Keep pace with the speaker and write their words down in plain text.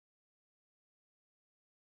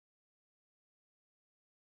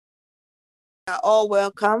are all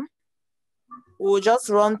welcome. We'll just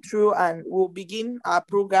run through and we'll begin our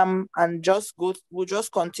program and we'll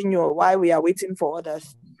just continue while we are waiting for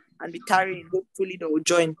others and be tarrying. Hopefully they will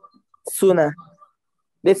join sooner.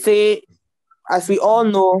 They say, as we all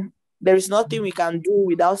know, there is nothing we can do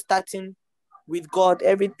without starting with God.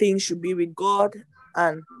 Everything should be with God,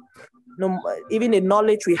 and even the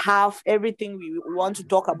knowledge we have, everything we want to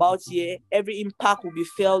talk about here, every impact will be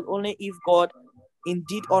felt only if God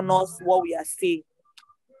indeed honors what we are saying.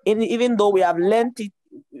 Even though we have learned it,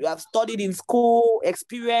 we have studied in school,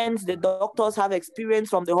 experience, the doctors have experience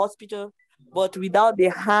from the hospital, but without the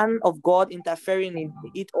hand of God interfering in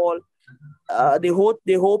it all,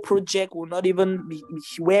 the whole project will not even be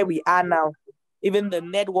where we are now. Even the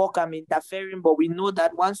network I'm interfering, but we know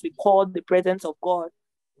that once we call the presence of God,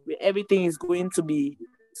 everything is going to be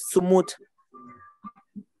smooth.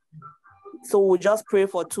 So we'll just pray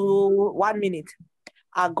for 1 minute.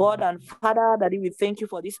 Our God and Father, that we thank you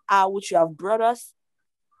for this hour which you have brought us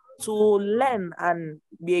to learn and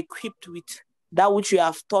be equipped with that which you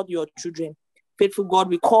have taught your children. Faithful God,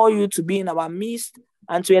 we call you to be in our midst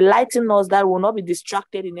and to enlighten us that we will not be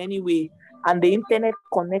distracted in any way. And the internet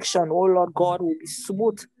connection, oh Lord God, will be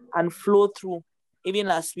smooth and flow through, even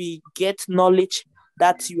as we get knowledge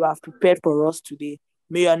that you have prepared for us today.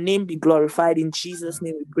 May your name be glorified. In Jesus'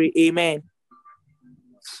 name we pray. Amen.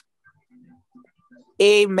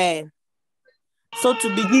 Amen. So to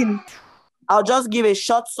begin, I'll just give a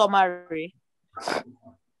short summary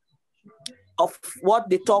of what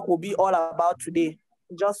the talk will be all about today.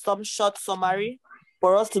 Just some short summary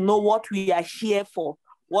for us to know what we are here for,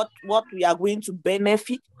 what we are going to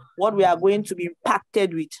benefit, what we are going to be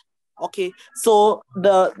impacted with. Okay, so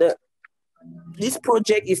this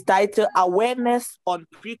project is titled Awareness on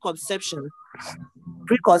Preconception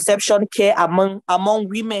Care among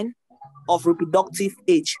Women of Reproductive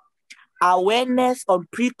Age. Awareness on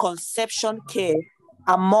preconception care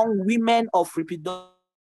among women of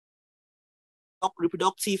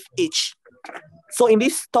reproductive age. So in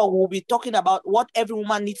this talk, we'll be talking about what every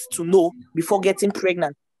woman needs to know before getting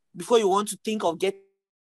pregnant. Before you want to think of getting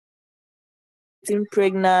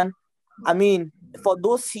pregnant, I mean, for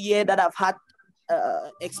those here that have had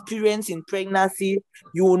experience in pregnancy,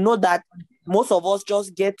 you will know that most of us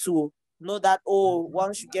just get to know that,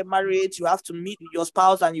 once you get married, you have to meet with your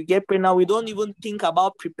spouse and you get pregnant. We don't even think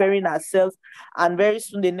about preparing ourselves. And very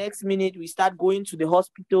soon, the next minute, we start going to the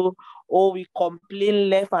hospital, or we complain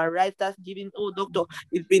left and right, start giving, doctor,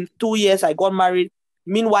 it's been 2 years, I got married.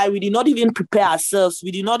 Meanwhile, we did not even prepare ourselves.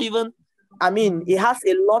 We did not even, it has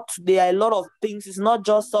there are a lot of things. It's not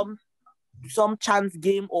just some chance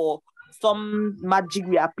game or some magic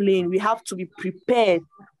we are playing. We have to be prepared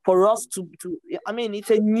for us to it's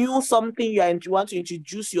a new something you want to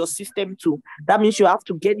introduce your system to. That means you have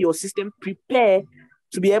to get your system prepared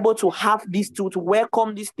to be able to have this tool, to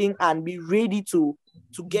welcome this thing and be ready to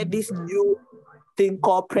get this new thing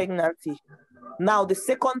called pregnancy. Now, the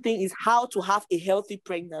second thing is how to have a healthy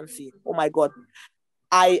pregnancy. Oh my God.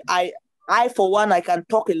 I for one, I can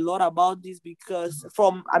talk a lot about this because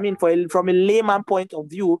from a layman point of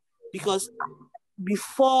view, because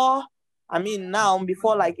before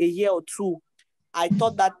like a year or two, I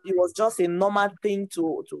thought that it was just a normal thing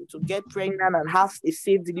to get pregnant and have a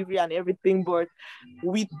safe delivery and everything. But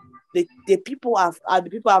with the people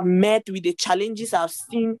I've met, with the challenges I've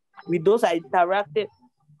seen, with those I've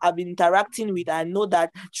been interacting with, I know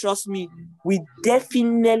that, trust me, we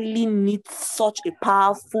definitely need such a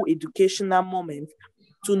powerful educational moment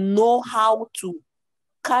to know how to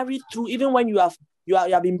carry through. Even when you have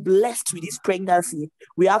been blessed with this pregnancy,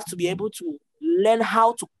 we have to be able to learn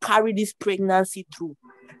how to carry this pregnancy through,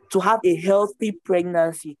 to have a healthy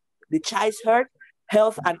pregnancy. The child's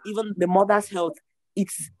health, and even the mother's health.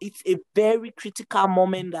 It's a very critical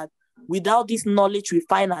moment that without this knowledge, we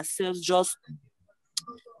find ourselves just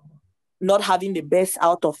not having the best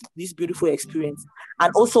out of this beautiful experience.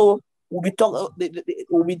 And also, we'll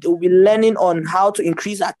be learning on how to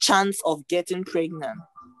increase our chance of getting pregnant.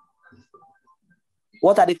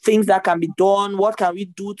 What are the things that can be done? What can we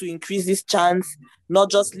do to increase this chance? Not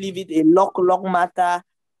just leave it a luck matter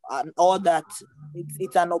and all that.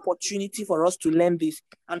 It's an opportunity for us to learn this.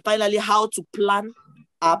 And finally, how to plan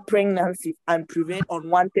our pregnancy and prevent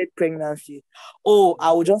unwanted pregnancy.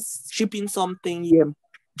 I will just chip in something here.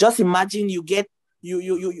 Just imagine you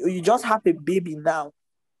just have a baby now.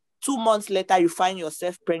 2 months later, you find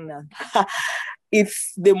yourself pregnant.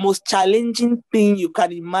 It's the most challenging thing you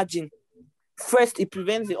can imagine. First, it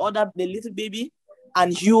prevents the little baby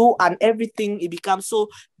and you and everything. It becomes so.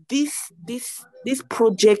 This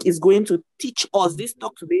project is going to teach us. This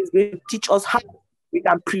talk today is going to teach us how we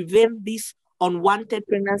can prevent this unwanted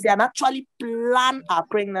pregnancy and actually plan our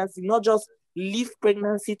pregnancy, not just leave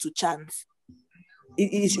pregnancy to chance.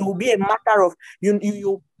 It will be a matter of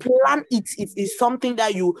you plan it. It is something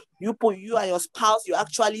that you and your spouse, you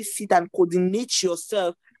actually sit and coordinate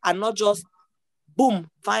yourself, and not just boom,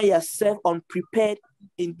 find yourself unprepared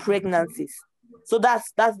in pregnancies. So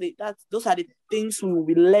those are the things we will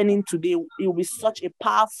be learning today. It will be such a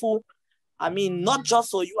powerful, not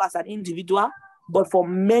just for you as an individual, but for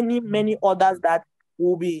many, many others that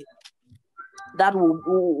will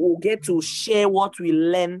get to share what we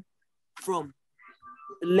learn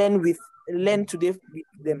today with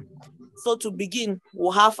them. So to begin,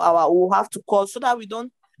 we'll have to call so that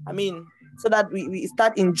we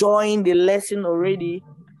start enjoying the lesson already.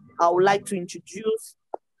 I would like to introduce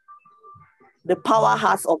the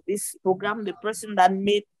powerhouse of this program, the person that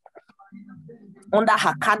made under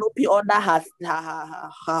her canopy, under her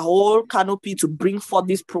whole canopy to bring forth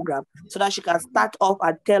this program, so that she can start off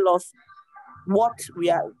and tell us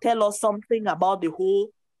something about the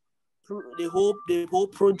whole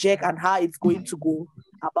project and how it's going to go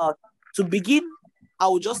about. To begin, I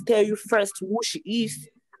will just tell you first who she is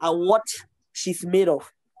and what she's made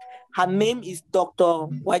of. Her name is Dr.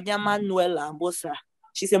 Wanyama Mbosa.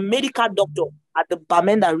 She's a medical doctor at the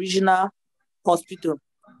Bamenda Regional Hospital.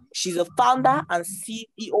 She's a founder and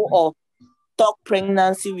CEO of Talk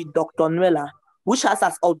Pregnancy with Dr. Nwela, which has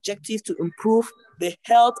as objective to improve the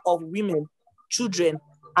health of women, children,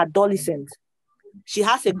 adolescents. She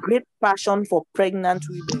has a great passion for pregnant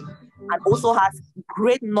women and also has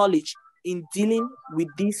great knowledge in dealing with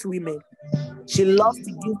these women. She loves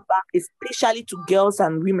to give back, especially to girls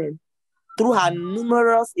and women, through her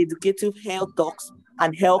numerous educative health talks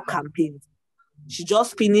and health campaigns. She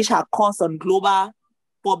just finished her course on global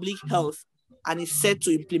public health and is set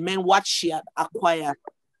to implement what she had acquired.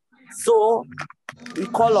 So we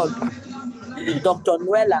call on Dr.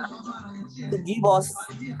 Nwela to give us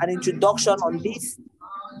an introduction on this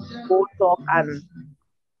whole talk and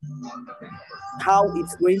how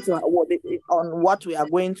it's going to, on what we are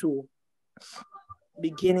going to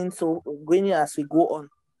beginning as we go on.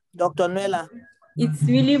 Dr. Nwela. It's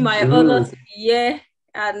really my honor to be here,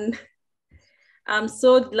 and I'm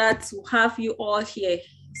so glad to have you all here.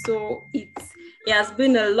 So it has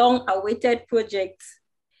been a long-awaited project,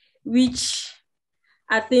 which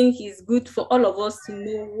I think is good for all of us to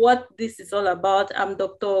know what this is all about. I'm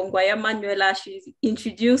Dr. Nwayama Nwela. She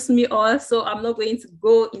introduced me all, so I'm not going to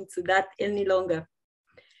go into that any longer.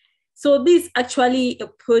 So this is actually a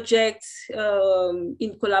project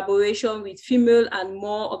in collaboration with Female and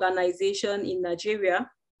More organization in Nigeria,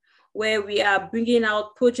 where we are bringing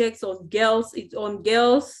out projects on girls,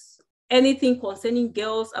 anything concerning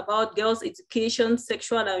girls, about girls' education,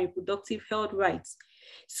 sexual and reproductive health rights.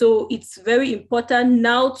 So it's very important.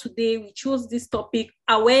 Now, today, we chose this topic,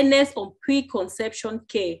 awareness on preconception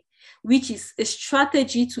care, which is a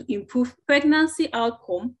strategy to improve pregnancy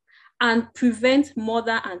outcome and prevent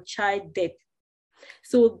mother and child death.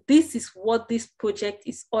 So this is what this project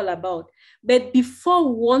is all about. But before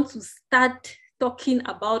we want to start talking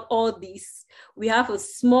about all this, we have a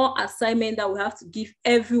small assignment that we have to give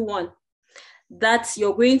everyone that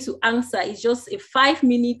you're going to answer. It's just a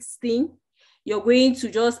 5-minute thing. You're going to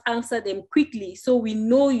just answer them quickly so we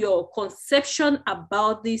know your conception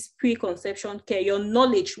about this preconception care, your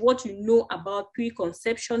knowledge, what you know about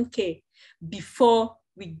preconception care before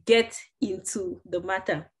we get into the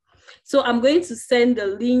matter. So I'm going to send the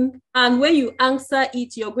link, and when you answer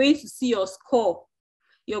it, you're going to see your score.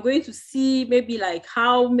 You're going to see maybe like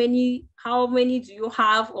how many do you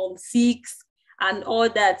have on 6 and all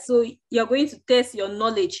that. So you're going to test your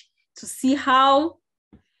knowledge to see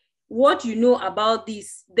what you know about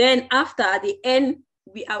this. Then after, at the end,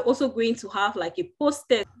 we are also going to have like a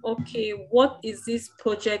post-test. Okay, what is this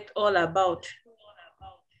project all about?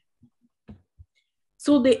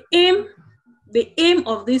 So the aim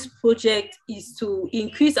of this project is to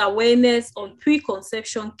increase awareness on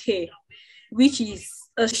preconception care, which is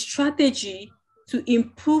a strategy to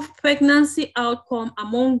improve pregnancy outcome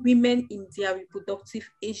among women in their reproductive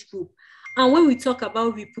age group. And when we talk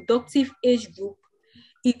about reproductive age group,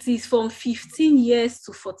 it is from 15 years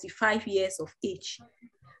to 45 years of age.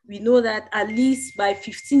 We know that at least by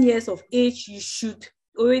 15 years of age, you should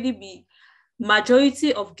already be,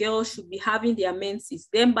 majority of girls should be having their menses.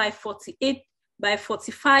 Then by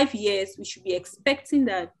 45 years, we should be expecting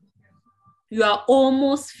that you are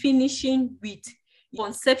almost finishing with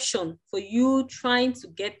conception for you trying to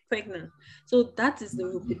get pregnant. So that is the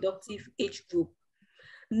reproductive age group.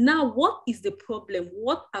 Now, what is the problem?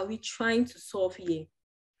 What are we trying to solve here?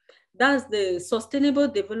 That's the Sustainable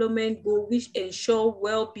Development Goal, which ensure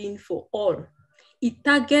well-being for all. It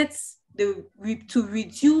targets to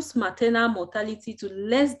reduce maternal mortality to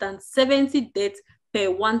less than 70 deaths per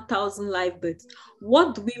 1,000 live births.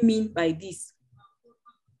 What do we mean by this?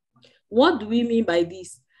 What do we mean by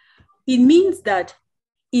this? It means that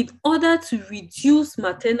in order to reduce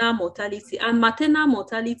maternal mortality, and maternal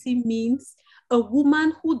mortality means a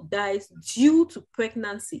woman who dies due to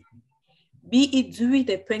pregnancy, be it during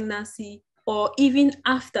the pregnancy or even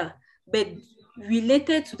after, but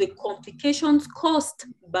related to the complications caused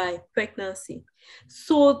by pregnancy.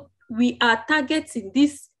 So we are targeting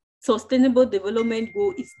this Sustainable Development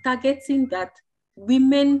Goal is targeting that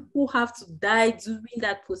women who have to die during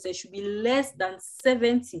that process should be less than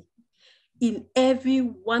 70 in every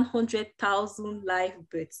 100,000 live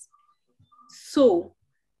births. So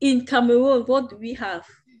in Cameroon, what do we have?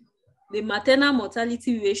 The maternal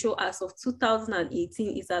mortality ratio as of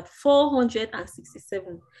 2018 is at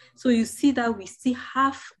 467. So you see that we still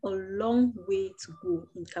have a long way to go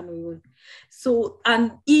in Cameroon. So,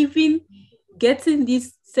 and even getting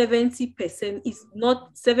this 70% is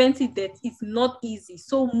not, 70 deaths is not easy.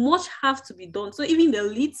 So much has to be done. So even the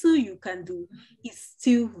little you can do is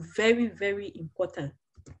still very, very important.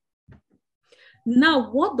 Now,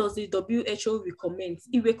 what does the WHO recommend?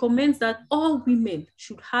 It recommends that all women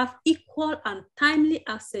should have equal and timely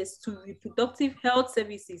access to reproductive health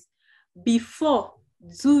services before,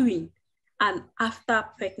 during, and after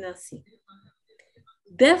pregnancy.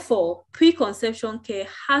 Therefore, preconception care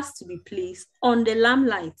has to be placed on the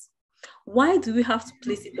limelight. Why do we have to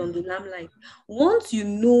place it on the limelight? Once you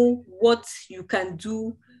know what you can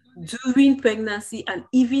do during pregnancy and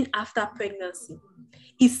even after pregnancy,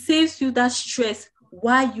 it saves you that stress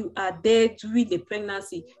while you are there during the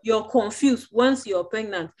pregnancy. You're confused once you're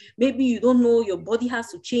pregnant. Maybe you don't know your body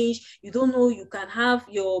has to change. You don't know you can have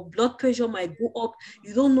your blood pressure might go up.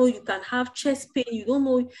 You don't know you can have chest pain. You don't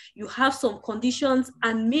know you have some conditions,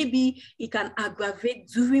 and maybe it can aggravate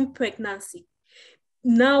during pregnancy.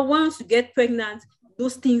 Now, once you get pregnant,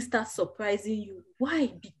 those things start surprising you.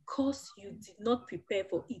 Why? Because you did not prepare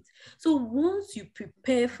for it. So once you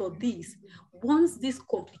prepare for this, once these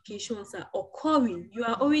complications are occurring, you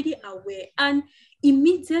are already aware, and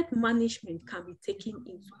immediate management can be taken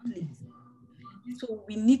into place. So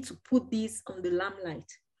we need to put this on the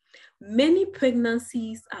limelight. Many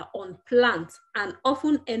pregnancies are unplanned and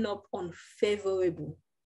often end up unfavorable.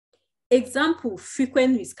 Example,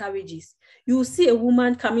 frequent miscarriages. You will see a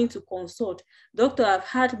woman coming to consult. Doctor, I've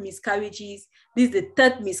had miscarriages. This is the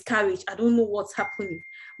third miscarriage. I don't know what's happening.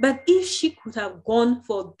 But if she could have gone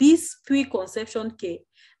for this preconception care,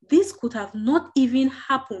 this could have not even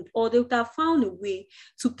happened, or they would have found a way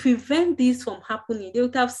to prevent this from happening. They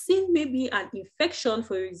would have seen maybe an infection.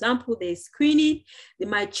 For example, there's screening. They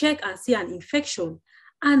might check and see an infection.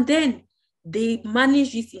 And then they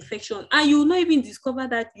manage this infection, and you will not even discover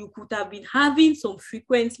that you could have been having some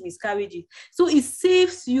frequent miscarriages. So it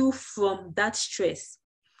saves you from that stress.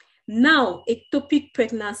 Now, ectopic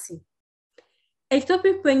pregnancy.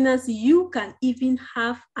 Ectopic pregnancy, you can even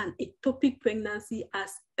have an ectopic pregnancy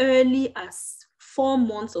as early as 4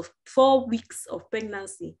 weeks of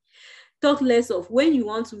pregnancy. Talk less of when you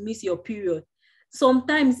want to miss your period.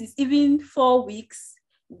 Sometimes it's even 4 weeks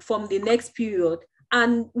from the next period.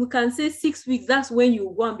 And we can say 6 weeks, that's when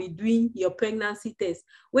you go and be doing your pregnancy test,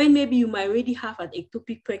 when maybe you might already have an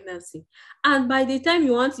ectopic pregnancy. And by the time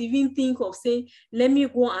you want to even think of saying, let me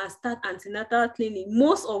go and start antenatal clinic,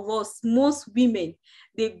 most of us, most women,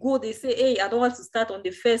 they say, hey, I don't want to start on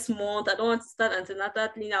the first month. I don't want to start antenatal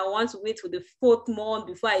clinic. I want to wait for the 4th month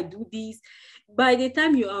before I do this. By the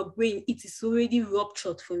time you are going, it is already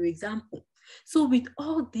ruptured, for example. So with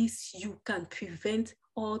all this, you can prevent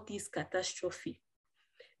all this catastrophe.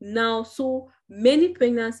 Now, so many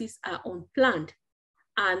pregnancies are unplanned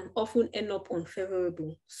and often end up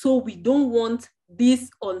unfavorable. So we don't want this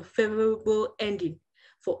unfavorable ending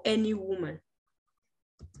for any woman.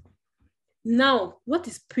 Now, what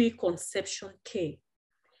is preconception care?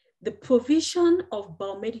 The provision of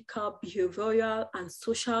biomedical, behavioral, and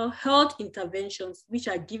social health interventions which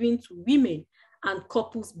are given to women and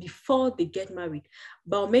couples before they get married.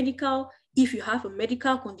 Biomedical, if you have a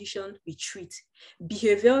medical condition, we treat.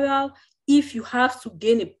 Behavioral, if you have to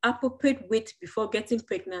gain an appropriate weight before getting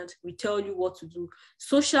pregnant, we tell you what to do.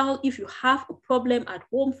 Social, if you have a problem at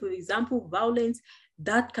home, for example, violence,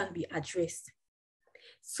 that can be addressed.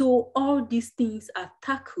 So all these things are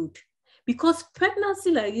tackled because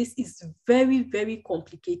pregnancy like this is very, very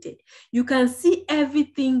complicated. You can see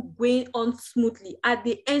everything going on smoothly. At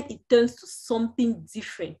the end, it turns to something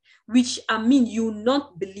different, which, I mean, you will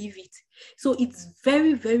not believe it. So it's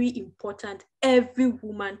very, very important every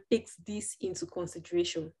woman takes this into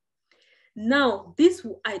consideration. Now, this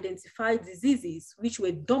will identify diseases which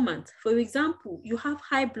were dormant. For example, you have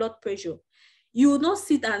high blood pressure. You will not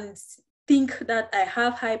sit and think that I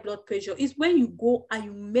have high blood pressure. It's when you go and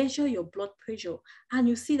you measure your blood pressure and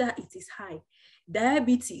you see that it is high.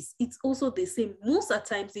 Diabetes, it's also the same. Most of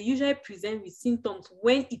the times, they usually present with symptoms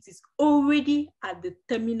when it is already at the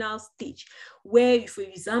terminal stage, where, for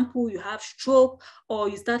example, you have stroke or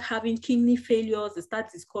you start having kidney failures, you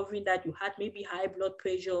start discovering that you had maybe high blood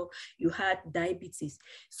pressure, you had diabetes.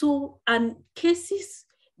 So, and cases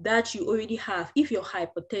that you already have, if you're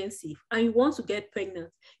hypertensive and you want to get pregnant,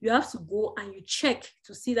 you have to go and you check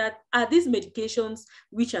to see that are these medications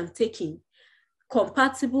which I'm taking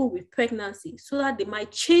compatible with pregnancy, so that they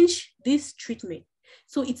might change this treatment.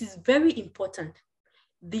 So it is very important,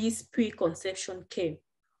 this preconception care.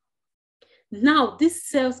 Now, this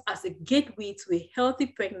serves as a gateway to a healthy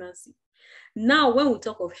pregnancy. Now, when we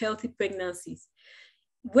talk of healthy pregnancies,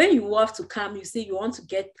 when you have to come, you say you want to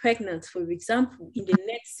get pregnant, for example, in the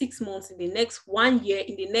next 6 months, in the next 1 year,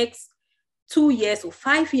 in the next 2 years or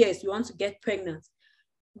 5 years, you want to get pregnant.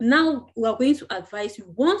 Now, we are going to advise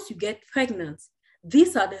you, once you get pregnant,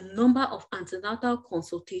 these are the number of antenatal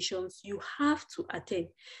consultations you have to attend.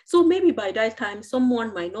 So maybe by that time,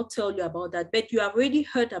 someone might not tell you about that, but you have already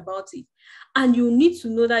heard about it. And you need to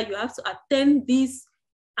know that you have to attend these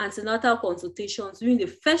antenatal consultations during the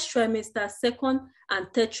first trimester, second and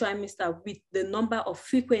third trimester with the number of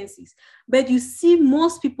frequencies. But you see,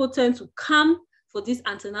 most people tend to come for these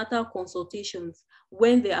antenatal consultations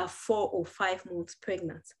when they are 4 or 5 months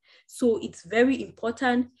pregnant. So it's very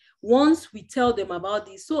important once we tell them about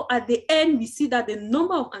this. So at the end, we see that the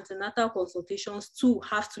number of antenatal consultations too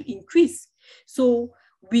have to increase. So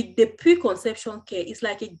with the preconception care, it's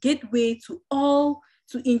like a gateway to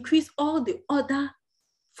increase all the other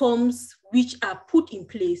forms which are put in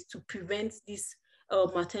place to prevent this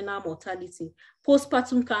maternal mortality.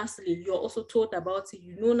 Postpartum counseling, you're also told about it.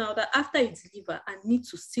 You know now that after you deliver, I need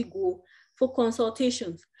to still go for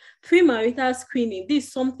consultations. Premarital screening, this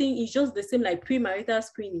is something, is just the same like premarital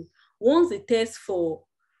screening. Once they test for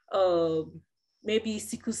maybe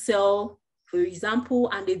sickle cell, for example,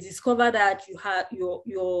 and they discover that you have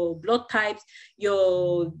your blood types,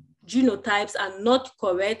 your genotypes are not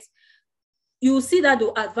correct, you will see that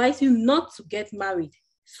they'll advise you not to get married.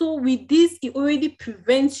 So with this, it already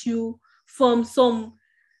prevents you from some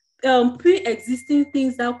pre-existing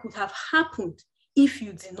things that could have happened if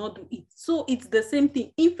you did not do it. So it's the same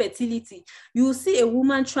thing. Infertility, you will see a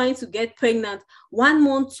woman trying to get pregnant 1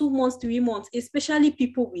 month, 2 months, 3 months, especially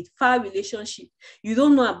people with far relationship. You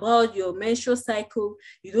don't know about your menstrual cycle.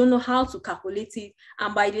 You don't know how to calculate it.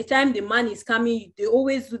 And by the time the man is coming, they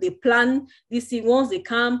always do the plan. This thing, once they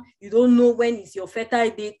come, you don't know when is your fertile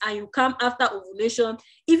date, and you come after ovulation.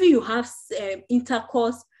 Even you have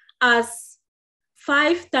intercourse as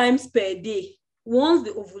 5 times per day. Once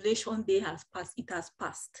the ovulation day has passed, it has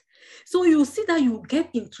passed. So you see that you get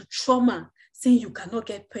into trauma, saying you cannot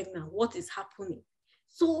get pregnant. What is happening?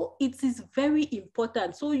 So it is very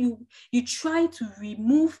important. So you try to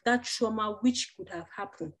remove that trauma which could have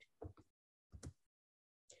happened.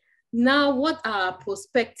 Now, what are our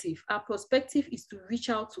perspective? Our perspective is to reach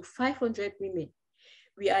out to 500 women.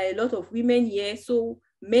 We are a lot of women here, so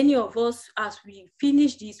many of us, as we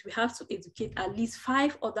finish this, we have to educate at least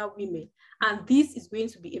 5 other women. And this is going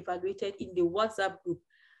to be evaluated in the WhatsApp group,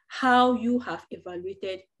 how you have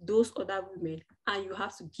evaluated those other women, and you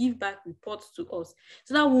have to give back reports to us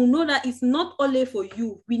so that we'll know that it's not only for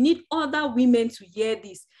you. We need other women to hear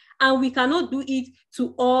this, and we cannot do it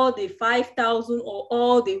to all the 5,000 or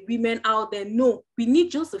all the women out there. No, we need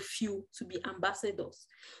just a few to be ambassadors.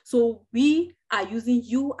 So we are using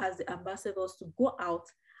you as the ambassadors to go out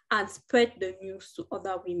and spread the news to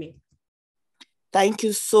other women. Thank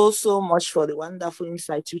you so much for the wonderful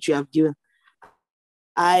insights which you have given.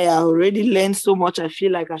 I already learned so much. I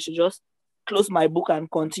feel like I should just close my book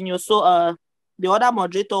and continue. So the other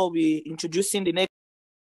moderator will be introducing the next.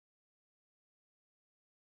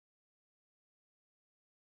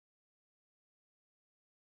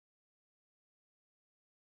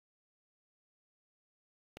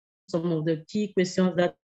 Some of the key questions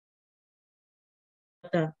that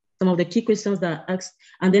are asked,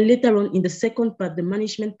 and then later on in the second part, the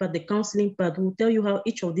management part, the counseling part, we'll tell you how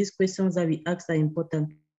each of these questions that we asked are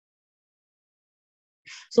important.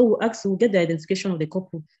 So we'll get the identification of the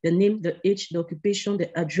couple, the name, the age, the occupation,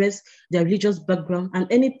 the address, their religious background, and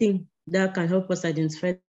anything that can help us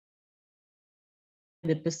identify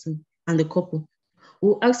the person and the couple.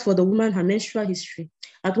 We'll ask for the woman her menstrual history.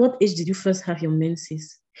 At what age did you first have your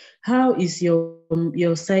menses? How is your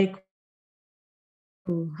cycle?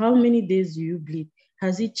 How many days do you bleed?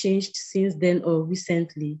 Has it changed since then or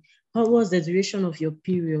recently? How was the duration of your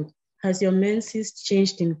period? Has your menses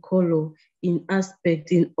changed in color, in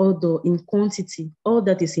aspect, in odor, in quantity? All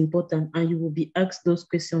that is important, and you will be asked those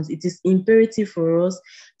questions. It is imperative for us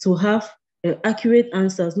to have accurate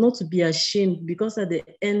answers, not to be ashamed, because at the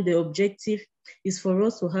end, the objective is for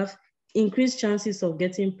us to have increased chances of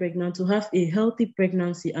getting pregnant, to have a healthy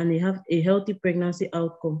pregnancy and have a healthy pregnancy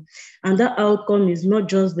outcome. And that outcome is not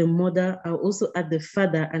just the mother, but also at the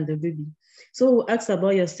father and the baby. So we'll ask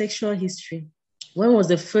about your sexual history. When was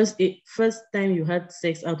the first time you had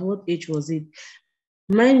sex? At what age was it?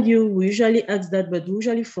 Mind you, we usually ask that, but we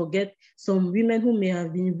usually forget some women who may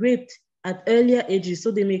have been raped at earlier ages.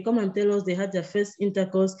 So they may come and tell us they had their first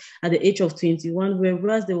intercourse at the age of 21,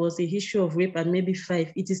 whereas there was a history of rape at maybe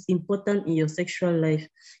 5. It is important in your sexual life,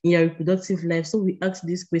 in your reproductive life. So we ask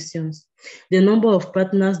these questions. The number of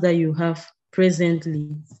partners that you have presently.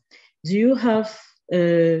 Do you have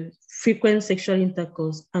frequent sexual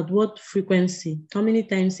intercourse? At what frequency? How many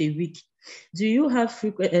times a week? Do you have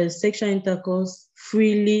sexual intercourse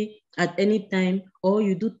freely at any time, or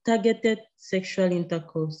you do targeted sexual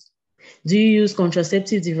intercourse? Do you use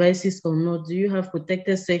contraceptive devices or not? Do you have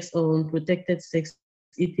protected sex or unprotected sex?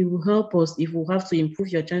 It will help us if we have to improve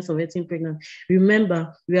your chance of getting pregnant.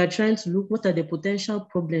 Remember, we are trying to look what are the potential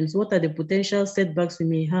problems, what are the potential setbacks we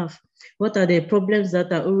may have, what are the problems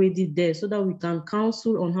that are already there, so that we can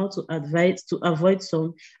counsel on how to advise to avoid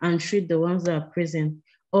some and treat the ones that are present,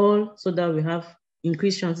 all so that we have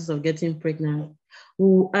increased chances of getting pregnant. We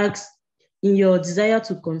will ask, in your desire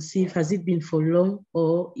to conceive, has it been for long,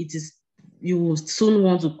 or it is you will soon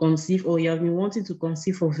want to conceive, or you have been wanting to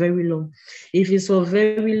conceive for very long? If it's for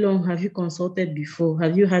very long, have you consulted before?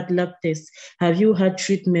 Have you had lab tests? Have you had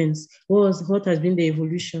treatments? What has been the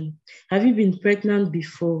evolution? Have you been pregnant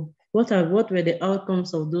before? What were the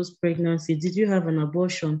outcomes of those pregnancies? Did you have an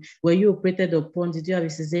abortion? Were you operated upon? Did you have a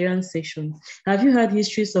cesarean section? Have you had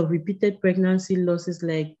histories of repeated pregnancy losses,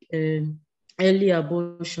 like early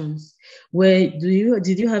abortions?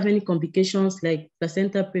 Did you have any complications like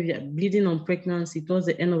placenta previa, bleeding on pregnancy towards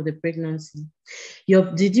the end of the pregnancy?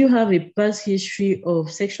 Did you have a past history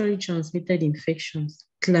of sexually transmitted infections,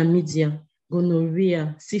 chlamydia,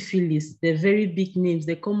 gonorrhea, syphilis, the very big names,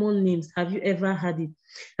 the common names? Have you ever had it?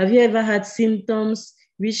 Have you ever had symptoms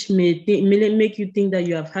which may make you think that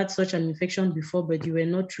you have had such an infection before, but you were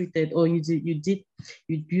not treated, or you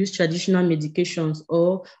used traditional medications,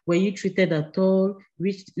 or were you treated at all?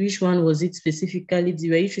 Which one was it specifically?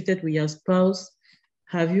 Were you treated with your spouse?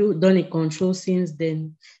 Have you done a control since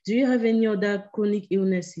then? Do you have any other chronic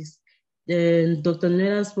illnesses? Dr.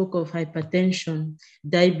 Nella spoke of hypertension,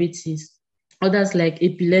 diabetes, others like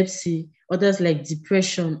epilepsy, others like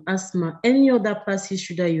depression, asthma. Any other past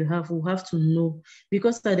history that you have, we'll have to know,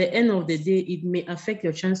 because at the end of the day, it may affect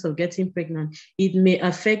your chance of getting pregnant. It may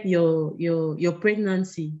affect your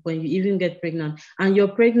pregnancy when you even get pregnant, and your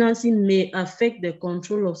pregnancy may affect the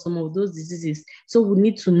control of some of those diseases. So we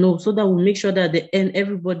need to know, so that we'll make sure that at the end,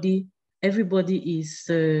 everybody is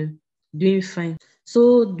doing fine.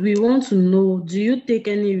 So we want to know, do you take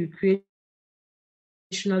any recreational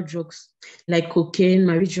drugs like cocaine,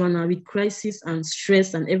 marijuana, with crisis and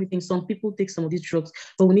stress and everything? Some people take some of these drugs,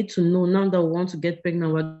 but we need to know, now that we want to get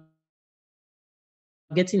pregnant, we're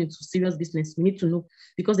getting into serious business. We need to know,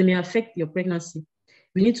 because they may affect your pregnancy.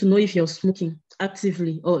 We need to know if you're smoking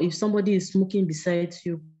actively, or if somebody is smoking besides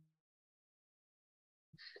you.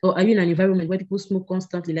 Or are you in an environment where people smoke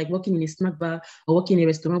constantly, like working in a snack bar or working in a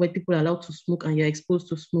restaurant where people are allowed to smoke and you're exposed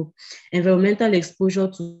to smoke? Environmental exposure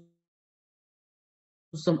to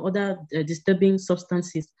some other disturbing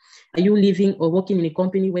substances. Are you living or working in a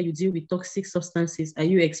company where you deal with toxic substances? Are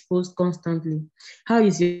you exposed constantly? How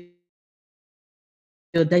is your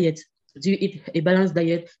diet? Do you eat a balanced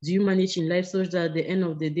diet? Do you manage in life such that at the end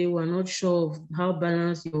of the day, we're not sure of how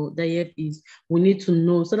balanced your diet is? We need to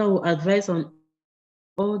know, so that we'll advise on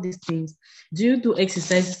all these things. Do you do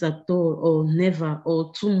exercises at all, or never,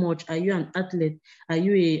 or too much? Are you an athlete? Are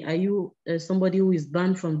you somebody who is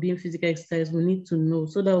banned from doing physical exercise? We need to know,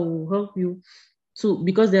 so that will help you to,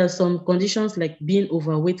 because there are some conditions like being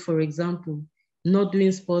overweight, for example, not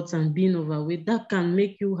doing sports and being overweight, that can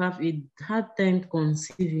make you have a hard time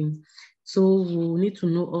conceiving. So we need to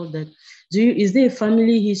know all that. Is there a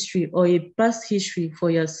family history or a past history for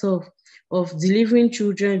yourself of delivering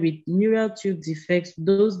children with neural tube defects,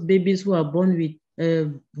 those babies who are born with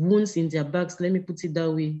wounds in their backs, let me put it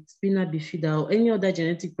that way, spina bifida, or any other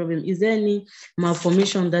genetic problem? Is there any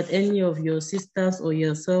malformation that any of your sisters or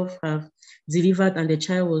yourself have delivered and the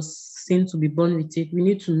child was seen to be born with it? We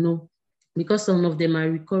need to know, because some of them are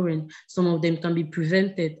recurrent, some of them can be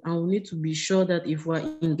prevented, and we need to be sure that if we're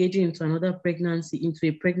engaging into another pregnancy, into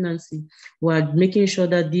a pregnancy, we're making sure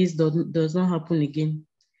that this does not happen again.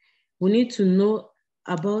 We need to know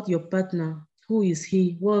about your partner. Who is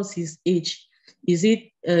he? What's his age? Is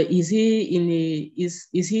he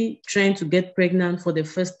trying to get pregnant for the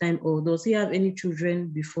first time, or does he have any children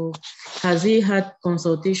before? Has he had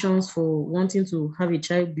consultations for wanting to have a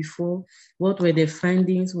child before? What were the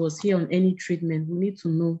findings? Was he on any treatment? We need to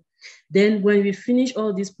know. Then when we finish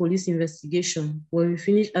all this police investigation, when we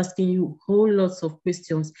finish asking you whole lots of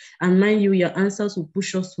questions, and mind you, your answers will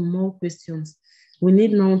push us to more questions, we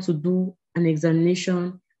need now to do an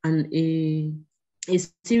examination and a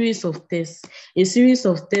series of tests. A series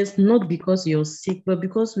of tests, not because you're sick, but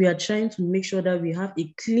because we are trying to make sure that we have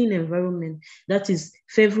a clean environment that is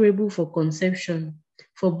favorable for conception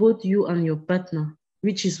for both you and your partner,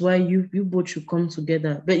 which is why you both should come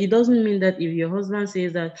together. But it doesn't mean that if your husband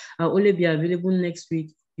says that I'll only be available next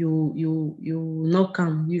week, you not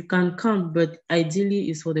come. You can come, but ideally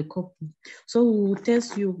it's for the couple. So we will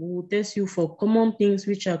test you for common things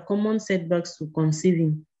which are common setbacks to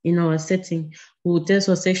conceiving in our setting. We will test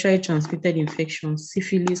for sexually transmitted infections,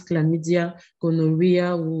 syphilis, chlamydia,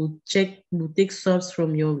 gonorrhea. We'll take swabs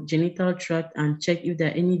from your genital tract and check if there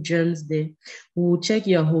are any germs there. We'll check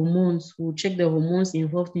your hormones. We'll check the hormones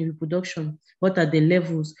involved in reproduction. What are the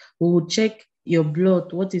levels? We'll check your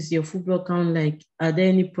blood. What is your full blood count like? Are there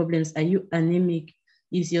any problems? Are you anemic?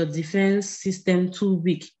 Is your defense system too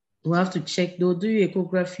weak? We have to check. They'll do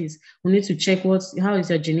echographies. We need to check how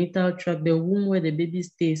is your genital tract, the womb where the baby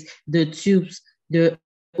stays, the tubes, the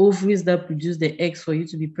ovaries that produce the eggs for you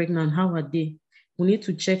to be pregnant. How are they? We need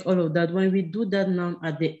to check all of that. When we do that now,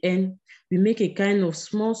 at the end, we make a kind of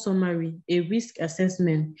small summary, a risk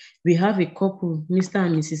assessment. We have a couple, Mr.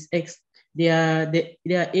 and Mrs. X. They are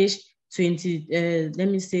aged 13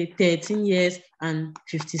 years and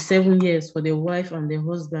 57 years for the wife and the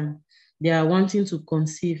husband. They are wanting to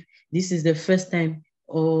conceive. This is the first time,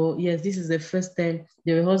 this is the first time.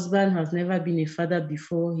 The husband has never been a father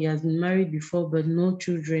before. He has been married before, but no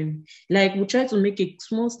children. Like, we try to make a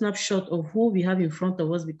small snapshot of who we have in front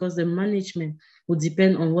of us, because the management will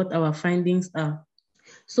depend on what our findings are.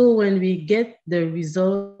 So when we get the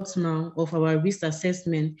results now of our risk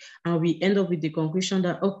assessment, and we end up with the conclusion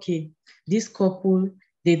that, okay, this couple,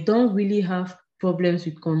 they don't really have problems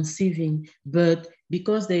with conceiving, but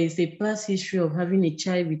because there is a past history of having a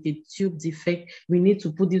child with a tube defect, we need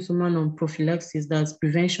to put this woman on prophylaxis, that's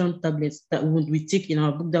prevention tablets that we take in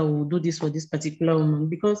our book, that we will do this for this particular woman,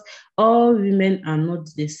 because all women are not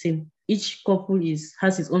the same. Each couple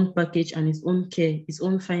has its own package and its own care, its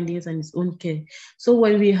own findings and its own care. So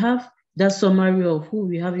when we have that summary of who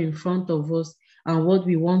we have in front of us and what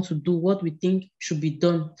we want to do, what we think should be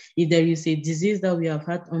done, if there is a disease that we have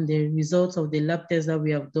had on the results of the lab tests that we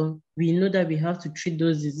have done, we know that we have to treat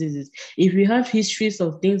those diseases. If we have histories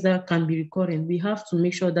of things that can be recurrent, we have to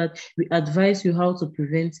make sure that we advise you how to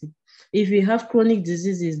prevent it. If you have chronic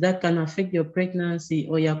diseases that can affect your pregnancy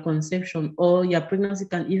or your conception, or your pregnancy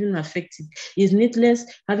can even affect it, it's needless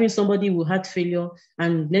having somebody with heart failure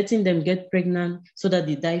and letting them get pregnant so that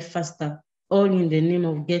they die faster, all in the name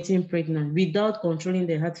of getting pregnant, without controlling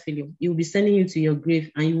the heart failure. It will be sending you to your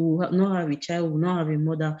grave, and you will not have a child, will not have a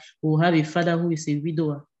mother, will have a father who is a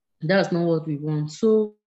widower. That's not what we want.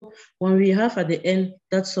 So when we have at the end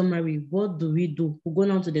that summary, what do? We go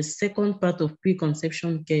on to the second part of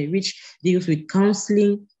preconception care, which deals with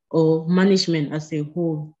counseling or management as a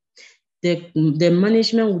whole. The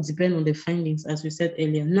management will depend on the findings, as we said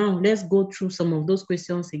earlier. Now, let's go through some of those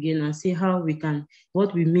questions again and see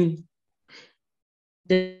what we mean.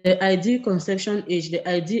 The ideal conception age, the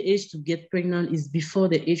ideal age to get pregnant is before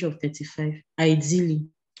the age of 35,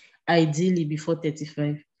 ideally before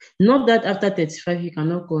 35. Not that after 35 you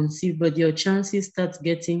cannot conceive, but your chances start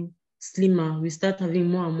getting slimmer. We start having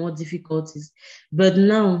more and more difficulties. But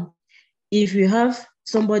now, if you have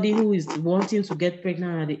somebody who is wanting to get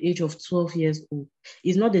pregnant at the age of 12 years old,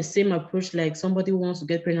 it's not the same approach like somebody who wants to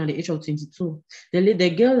get pregnant at the age of 22. The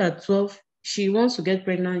girl at 12, she wants to get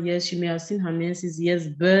pregnant, yes, she may have seen her menses, yes,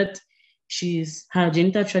 but her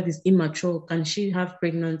genital tract is immature. Can she have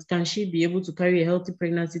pregnancy? Can she be able to carry a healthy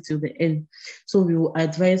pregnancy till the end? So we will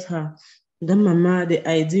advise her that, mama, the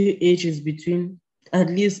ideal age is between at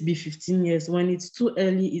least be 15 years. When it's too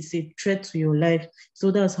early, it's a threat to your life.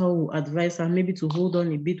 So that's how we advise her, maybe to hold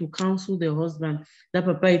on a bit, to counsel the husband that,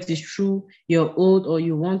 Papa, it is true, you're old or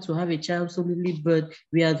you want to have a child absolutely, but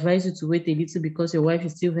we advise you to wait a little because your wife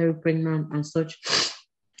is still very pregnant and such.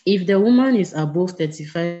 If the woman is above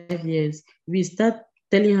 35 years, we start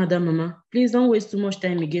telling her that, Mama, please don't waste too much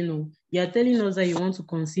time again. No. You are telling us that you want to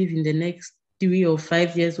conceive in the next 3 or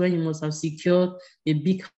 5 years when you must have secured a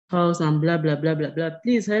big house and blah, blah, blah, blah, blah.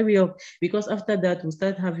 Please hurry up, because after that, we'll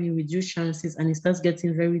start having reduced chances and it starts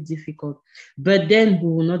getting very difficult. But then we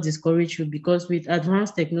will not discourage you, because with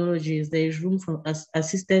advanced technologies, there is room for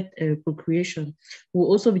assisted procreation. We'll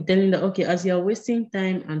also be telling that, okay, as you're wasting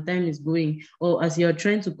time and time is going, or as you're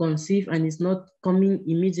trying to conceive and it's not coming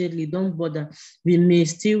immediately, don't bother. We may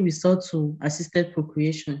still resort to assisted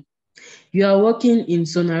procreation. You are working in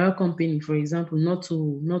Sonara company, for example, not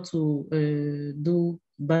to do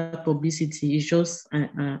bad publicity. It's just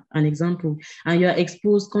an example, and you are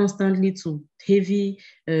exposed constantly to heavy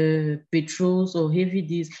patrols or heavy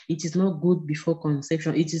this. It is not good before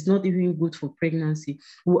conception. It is not even good for pregnancy.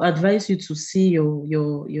 We advise you to see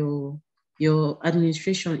your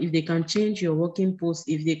administration, if they can change your working post,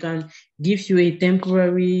 if they can give you a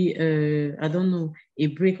temporary, I don't know, a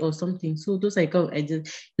break or something. So those are kind of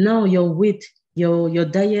ideas. Now your weight, your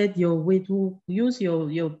diet, your weight, will use your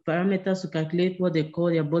parameters to calculate what they call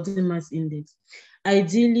your body mass index.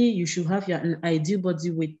 Ideally, you should have an ideal body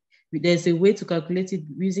weight. There's a way to calculate it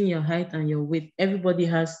using your height and your weight. Everybody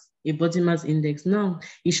has a body mass index. Now,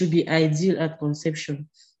 it should be ideal at conception.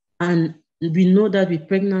 And we know that with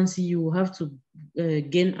pregnancy, you will have to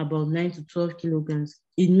gain about 9 to 12 kilograms.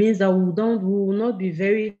 It means that we will not be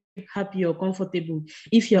very happy or comfortable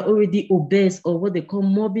if you're already obese, or what they call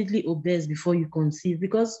morbidly obese, before you conceive,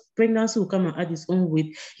 because pregnancy will come and add its own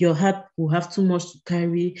weight. Your heart will have too much to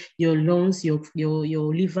carry, your lungs, your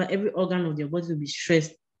liver, every organ of your body will be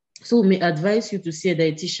stressed. So we may advise you to see a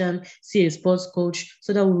dietitian, see a sports coach,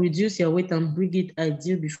 so that will reduce your weight and bring it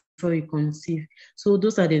ideal before you conceive. So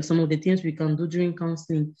those are some of the things we can do during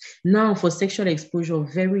counseling. Now, for sexual exposure,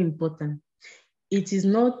 very important. It is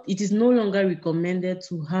no longer recommended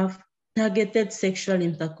to have targeted sexual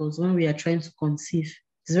intercourse when we are trying to conceive.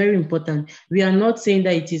 It's very important. We are not saying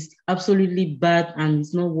that it is absolutely bad and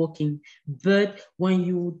it's not working, but when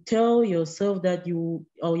you tell yourself that you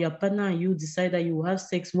or your partner and you decide that you will have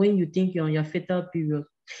sex when you think you're on your fertile period,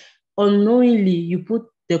 unknowingly you put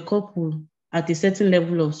the couple at a certain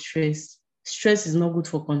level of stress. Stress is not good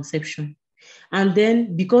for conception. And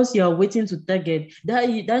then because you are waiting to target,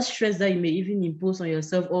 that stress that you may even impose on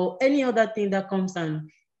yourself, or any other thing that comes and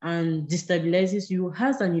destabilizes you,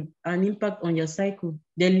 has an impact on your cycle.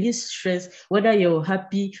 The least stress, whether you're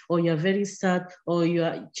happy or you're very sad or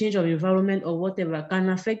your change of environment or whatever, can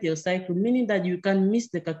affect your cycle, meaning that you can miss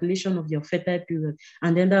the calculation of your fertile period.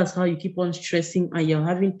 And then that's how you keep on stressing and you're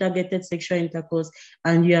having targeted sexual intercourse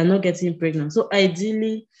and you are not getting pregnant. So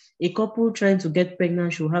ideally, a couple trying to get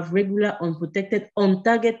pregnant should have regular, unprotected,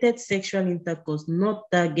 untargeted sexual intercourse, not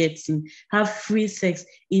targeting. Have free sex,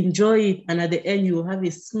 enjoy it, and at the end, you will have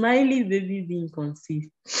a smiley baby being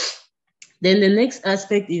conceived. Then the next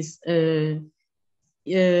aspect is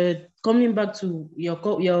coming back to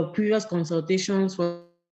your previous consultations for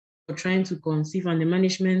trying to conceive and the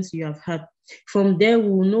managements you have had. From there, we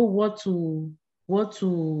will know what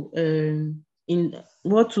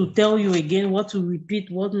to tell you again, what to repeat,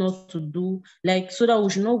 what not to do, like, so that we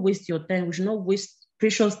should not waste your time. We should not waste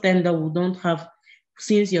precious time that we don't have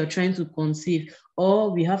since you're trying to conceive, or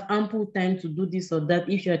we have ample time to do this or that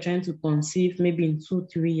if you're trying to conceive maybe in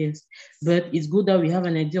 2-3 years. But it's good that we have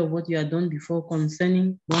an idea of what you have done before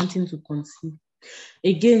concerning wanting to conceive.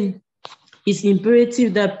 Again, it's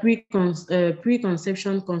imperative that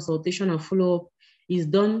preconception consultation and follow-up is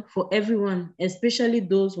done for everyone, especially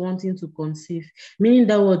those wanting to conceive, meaning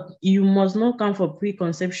that you must not come for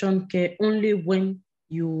preconception care only when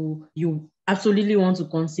you absolutely want to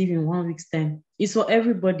conceive in 1 week's time. It's for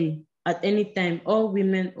everybody at any time, all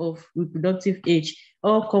women of reproductive age,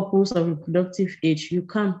 all couples of reproductive age, you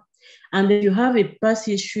come. And if you have a past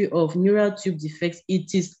history of neural tube defects,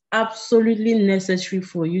 it is absolutely necessary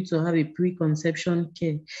for you to have a preconception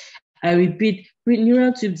care. I repeat,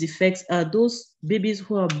 neural tube defects are those babies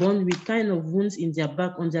who are born with kind of wounds in their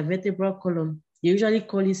back on their vertebral column. They usually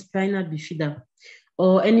call it spinal bifida,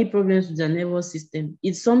 or any problems with their nervous system.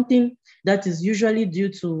 It's something that is usually due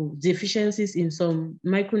to deficiencies in some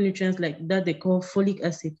micronutrients like that they call folic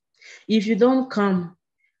acid. If you don't come,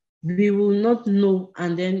 we will not know,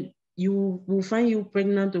 and then you will find you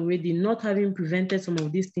pregnant already, not having prevented some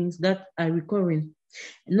of these things that are recurring.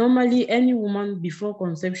 Normally, any woman before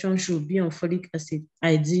conception should be on folic acid,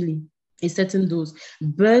 ideally, a certain dose.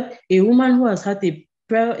 But a woman who has had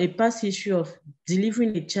a past history of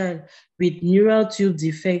delivering a child with neural tube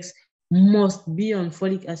defects must be on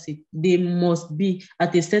folic acid. They must be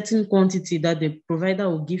at a certain quantity that the provider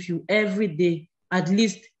will give you every day, at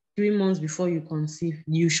least 3 months before you conceive.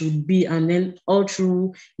 You should be, and then all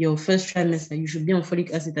through your first trimester, you should be on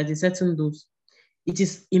folic acid at a certain dose. It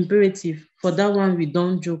is imperative. For that one, we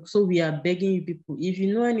don't joke. So we are begging you people, if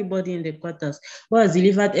you know anybody in the quarters who has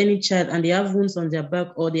delivered any child and they have wounds on their back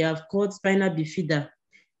or they have caught spinal bifida,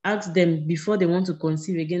 ask them before they want to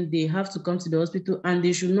conceive again, they have to come to the hospital, and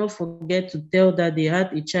they should not forget to tell that they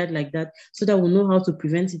had a child like that, so that we'll know how to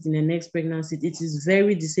prevent it in the next pregnancy. It is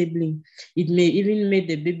very disabling. It may even make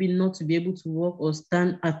the baby not to be able to walk or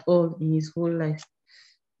stand at all in his whole life.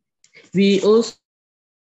 We also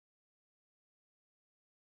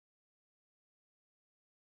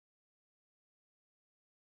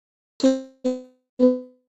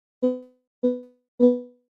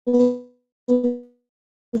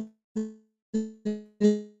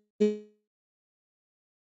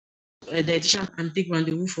a dietitian can take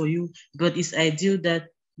rendezvous for you, but it's ideal that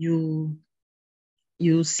you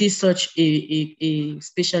see such a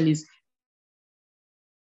specialist,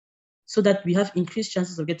 so that we have increased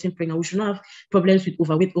chances of getting pregnant. We should not have problems with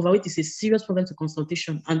overweight. Overweight is a serious problem to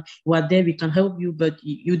consultation, and we're there, we can help you, but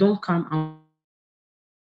you don't come and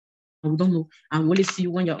we don't know, and we only see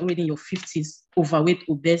you when you're already in your 50s, overweight,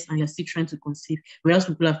 obese, and you're still trying to conceive. Whereas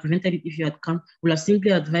we could have prevented it if you had come. We'll have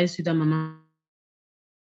simply advised you that, mama,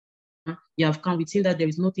 you have come, we think that there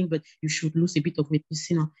is nothing, but you should lose a bit of weight. You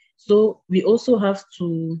see now. So we also have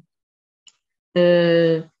to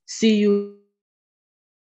see you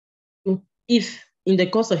if in the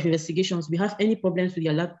course of investigations we have any problems with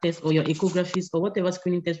your lab test or your echographies or whatever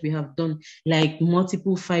screening test we have done, like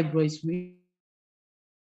multiple fibroids.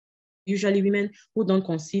 Usually women who don't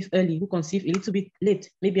conceive early, who conceive a little bit late,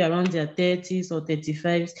 maybe around their 30s or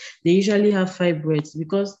 35s, they usually have fibroids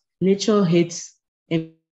because nature hates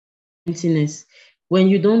emptiness. When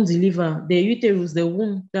you don't deliver, the uterus, the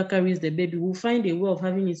womb that carries the baby, will find a way of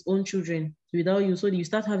having its own children without you. So you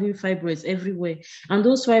start having fibroids everywhere. And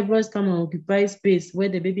those fibroids come and occupy space where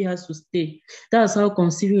the baby has to stay. That's how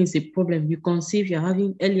conceiving is a problem. You conceive, you're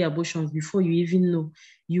having early abortions before you even know.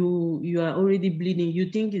 You are already bleeding. You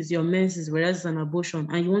think it's your menses, whereas it's an abortion.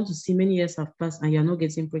 And you want to see many years have passed and you're not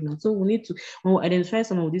getting pregnant. So we need to identify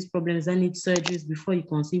some of these problems that need surgeries before you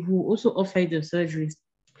conceive. We'll also offer the surgeries.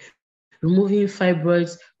 Removing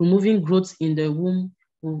fibroids, removing growths in the womb.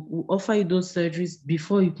 We'll offer you those surgeries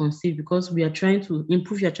before you conceive, because we are trying to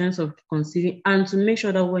improve your chance of conceiving and to make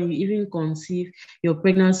sure that when you even conceive, your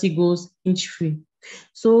pregnancy goes inch-free.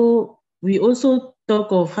 So we also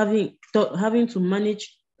talk of having to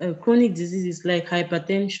manage chronic diseases like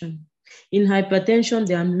hypertension. In hypertension,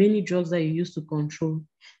 there are many drugs that you use to control.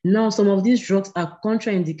 Now, some of these drugs are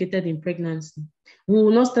contraindicated in pregnancy. We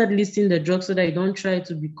will not start listing the drugs so that you don't try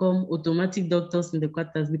to become automatic doctors in the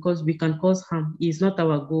quarters, because we can cause harm. It's not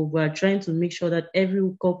our goal. We are trying to make sure that every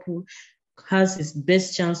couple has its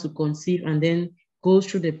best chance to conceive and then goes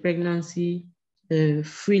through the pregnancy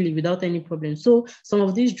freely without any problem. So some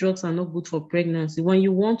of these drugs are not good for pregnancy. When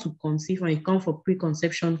you want to conceive and you come for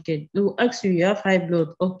preconception care, they will ask you have high blood.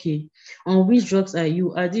 Okay, on which drugs are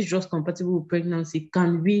you? Are these drugs compatible with pregnancy?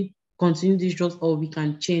 Can we continue these drugs, or we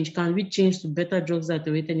can change? Can we change to better drugs that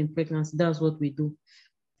are rated in pregnancy? That's what we do.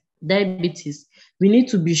 Diabetes, we need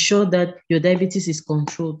to be sure that your diabetes is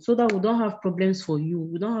controlled so that we don't have problems for you.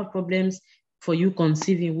 We don't have problems for you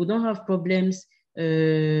conceiving. We don't have problems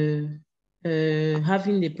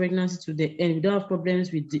having the pregnancy to the end. We don't have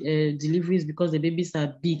problems with deliveries because the babies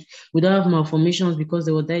are big. We don't have malformations because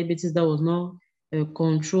there was diabetes that was not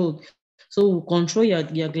controlled. So we'll control your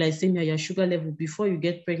glycemia, your sugar level before you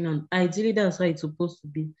get pregnant. Ideally, that's how it's supposed to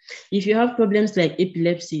be. If you have problems like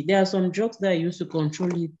epilepsy, there are some drugs that are used to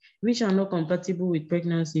control it, which are not compatible with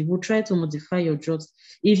pregnancy. We'll try to modify your drugs.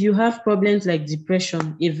 If you have problems like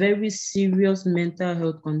depression, a very serious mental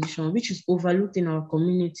health condition, which is overlooked in our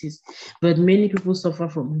communities, but many people suffer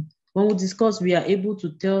from it. When we discuss, we are able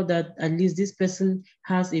to tell that at least this person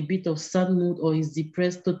has a bit of sad mood or is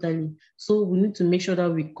depressed totally. So we need to make sure that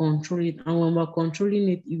we control it. And when we're controlling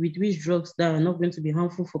it, with which drugs that are not going to be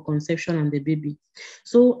harmful for conception and the baby.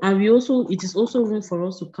 So, and it is also room for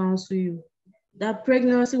us to counsel you that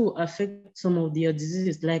pregnancy will affect some of their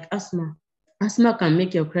diseases like asthma. Asthma can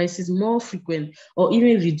make your crisis more frequent or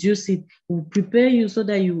even reduce it. We'll prepare you so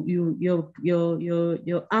that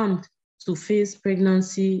you're armed to face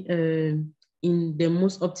pregnancy in the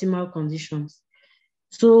most optimal conditions.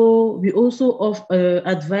 So we also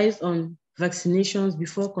advise on vaccinations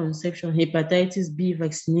before conception, hepatitis B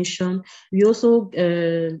vaccination. We also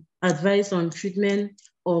advise on treatment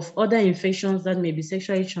of other infections that may be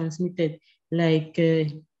sexually transmitted, like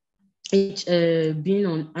being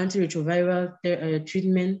on antiretroviral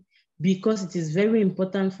treatment, because it is very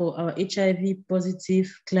important for our HIV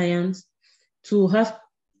positive clients to have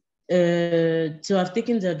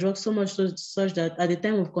taken their drugs so much such that at the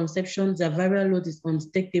time of conception, their viral load is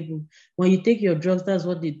undetectable. When you take your drugs, that's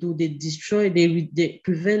what they do. They destroy, they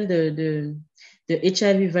prevent the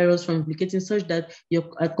HIV virus from replicating such that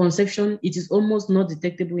at conception, it is almost not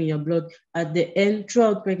detectable in your blood. At the end,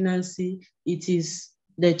 throughout pregnancy, it is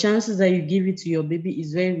the chances that you give it to your baby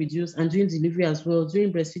is very reduced, and during delivery as well,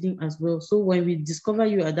 during breastfeeding as well. So when we discover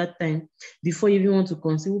you at that time, before you even want to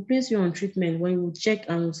conceive, we'll place you on treatment. When we check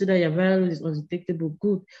and we'll see that your viral load is undetectable,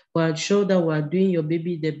 good. We're sure that we're doing your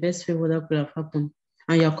baby the best favor that could have happened,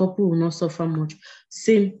 and your couple will not suffer much.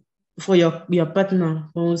 Same for your partner.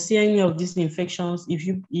 When we see any of these infections, if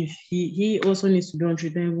he also needs to be on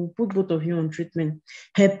treatment, we'll put both of you on treatment.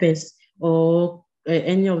 Herpes or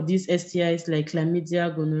any of these STIs like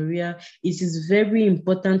chlamydia, gonorrhea, it is very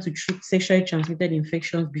important to treat sexually transmitted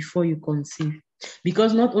infections before you conceive.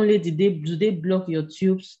 Because not only do they block your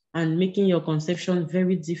tubes and making your conception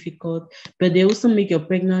very difficult, but they also make your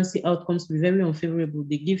pregnancy outcomes be very unfavorable.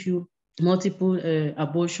 They give you multiple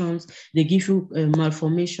abortions, they give you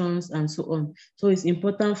malformations and so on. So it's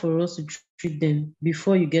important for us to treat them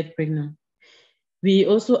before you get pregnant. We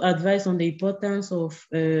also advise on the importance of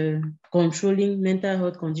controlling mental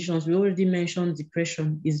health conditions. We already mentioned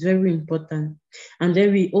depression is very important. And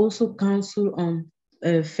then we also counsel on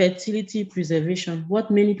fertility preservation,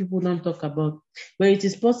 what many people don't talk about. But it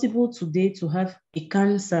is possible today to have a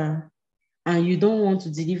cancer and you don't want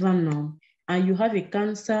to deliver now, and you have a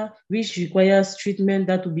cancer which requires treatment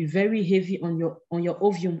that will be very heavy on your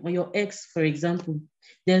ovum, on your eggs, for example,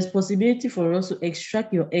 there's possibility for us to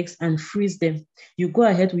extract your eggs and freeze them. You go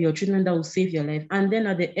ahead with your treatment that will save your life. And then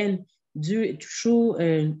at the end,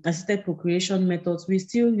 through assisted procreation methods, we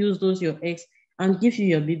still use those your eggs and give you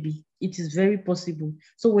your baby. It is very possible.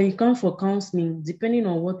 So when you come for counseling, depending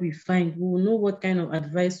on what we find, we will know what kind of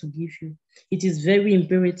advice to give you. It is very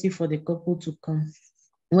imperative for the couple to come.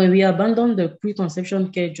 When we abandon the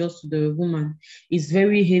preconception care just to the woman, it's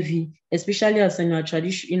very heavy, especially as in our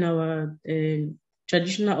traditional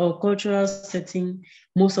or cultural setting.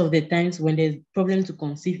 Most of the times when there's problem to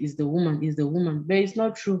conceive is the woman, but it's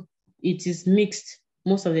not true. It is mixed.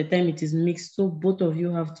 Most of the time it is mixed. So both of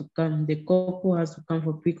you have to come. The couple has to come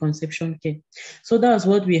for preconception care. So that's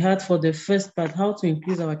what we had for the first part, how to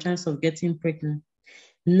increase our chance of getting pregnant.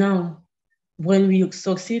 Now, when we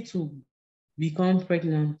succeed to become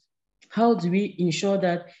pregnant, how do we ensure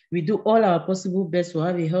that we do all our possible best to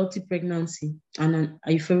have a healthy pregnancy and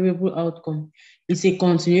a favorable outcome? It's a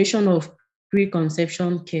continuation of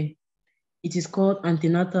preconception care. It is called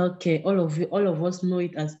antenatal care. All of us know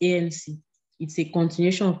it as ANC. It's a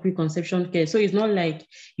continuation of preconception care. So it's not like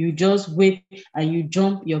you just wait and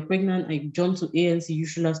you're pregnant and you jump to ANC. You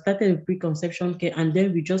should have started with preconception care and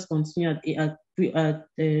then we just continue at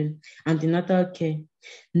antenatal care.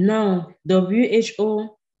 Now,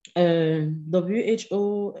 WHO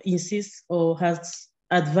insists or has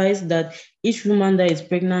advised that each woman that is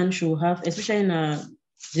pregnant should have, especially in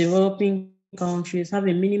developing countries, have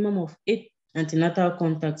a minimum of 8 antenatal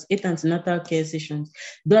contacts, 8 antenatal care sessions.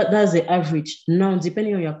 That's the average. Now,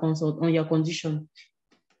 depending on your condition,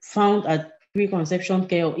 found at preconception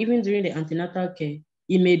care or even during the antenatal care,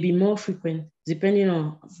 it may be more frequent depending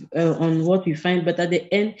on what we find. But at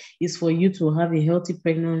the end, is for you to have a healthy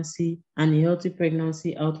pregnancy and a healthy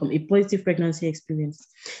pregnancy outcome, a positive pregnancy experience.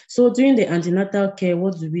 So during the antenatal care,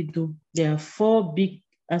 what do we do? There are 4 big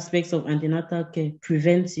aspects of antenatal care: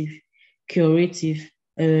 preventive, curative,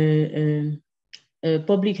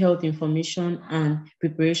 public health information, and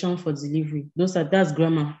preparation for delivery. That's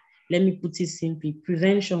grammar. Let me put it simply.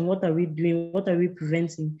 Prevention, what are we doing? What are we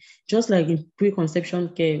preventing? Just like in preconception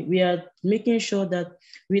care, we are making sure that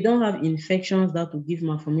we don't have infections that will give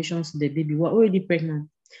malformations to the baby. We're already pregnant.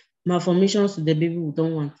 Malformations to the baby we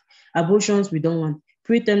don't want. Abortions we don't want.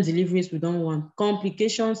 Preterm deliveries we don't want.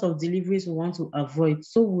 Complications of deliveries we want to avoid.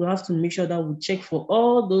 So we have to make sure that we check for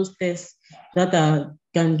all those tests that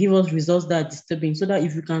can give us results that are disturbing, so that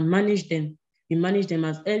if we can manage them, we manage them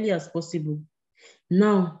as early as possible.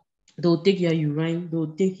 Now, they'll take your urine,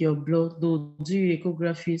 they'll take your blood, they'll do your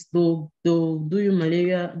echographies, they'll do you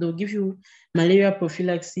malaria, they'll give you malaria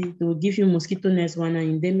prophylaxis, they'll give you mosquito nets when an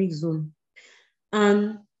endemic zone.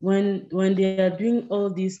 And when they are doing all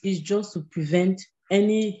this, it's just to prevent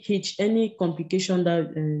any hitch, any complication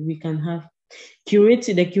that we can have.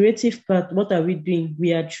 The curative part, what are we doing?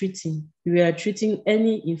 We are treating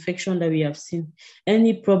any infection that we have seen,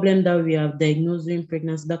 any problem that we have diagnosed during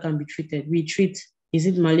pregnancy that can be treated. We treat. Is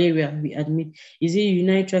it malaria? We admit. Is it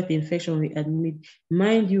urinary tract infection? We admit.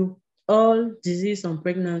 Mind you, all disease on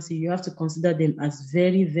pregnancy, you have to consider them as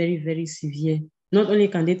very, very, very severe. Not only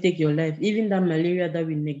can they take your life, even that malaria that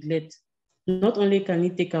we neglect, not only can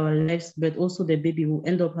it take our lives, but also the baby will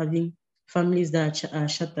end up having families that are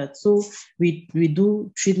shattered. So we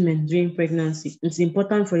do treatment during pregnancy. It's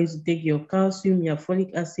important for you to take your calcium, your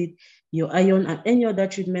folic acid, your iron, and any other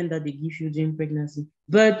treatment that they give you during pregnancy.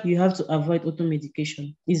 But you have to avoid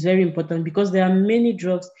auto-medication. It's very important because there are many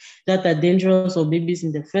drugs that are dangerous for babies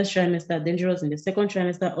in the first trimester, dangerous in the second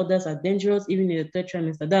trimester, others are dangerous even in the third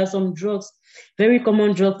trimester. There are some drugs, very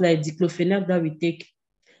common drugs like diclofenac that we take,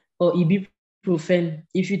 or ibuprofen.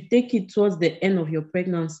 If you take it towards the end of your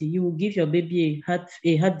pregnancy, you will give your baby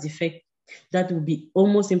a heart defect that will be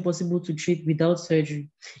almost impossible to treat without surgery.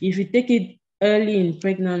 If you take it early in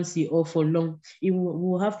pregnancy or for long, it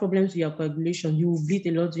will have problems with your coagulation. You will bleed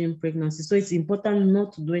a lot during pregnancy. So it's important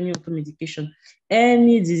not to do any auto-medication.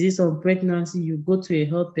 Any disease of pregnancy, you go to a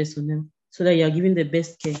health personnel so that you are giving the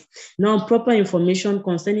best care. Now, proper information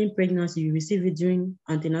concerning pregnancy, you receive it during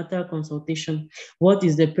antenatal consultation. What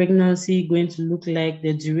is the pregnancy going to look like,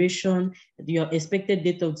 the duration, your expected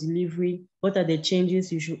date of delivery, what are the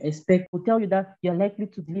changes you should expect. We'll tell you that you're likely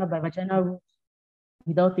to deliver by vaginal route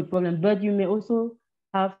without a problem, but you may also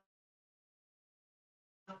have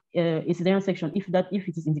a cesarean section if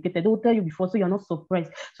it is indicated. They will tell you before, so you're not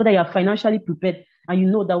surprised, so that you're financially prepared and you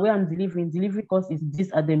know that where I'm delivering, delivery cost is this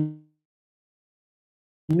at the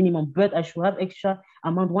minimum, but I should have extra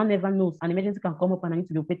amount. One never knows. An emergency can come up and I need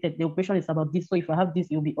to be operated. The operation is about this, so if I have this,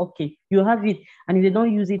 it'll be okay. You have it, and if they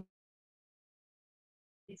don't use it,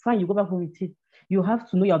 it's fine. You go back home with it. You have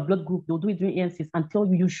to know your blood group. They'll do it during ANCs and tell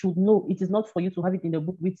you. You should know. It is not for you to have it in the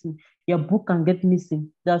book written. Your book can get missing.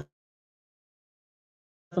 There's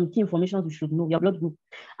some key information you should know, your blood group.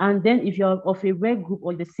 And then if you're of a rare group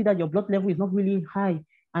or they see that your blood level is not really high,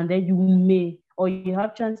 and then you may, or you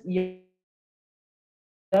have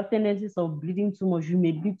tendencies of bleeding too much, you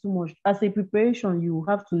may bleed too much. As a preparation, you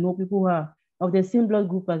have to know people who are of the same blood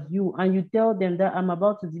group as you, and you tell them that I'm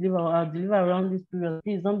about to deliver, or I'll deliver around this period.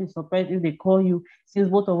 Please don't be surprised if they call you, since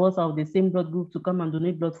both of us are of the same blood group, to come and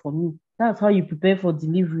donate blood for me. That's how you prepare for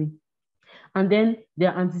delivery. And then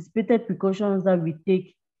there are anticipated precautions that we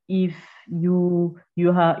take if you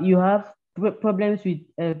have problems with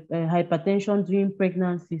hypertension during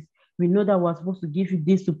pregnancies. We know that we're supposed to give you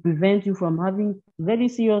this to prevent you from having very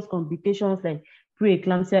serious complications like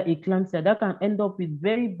preeclampsia, eclampsia, that can end up with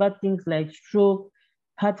very bad things like stroke,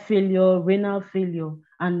 heart failure, renal failure,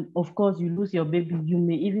 and of course, you lose your baby. You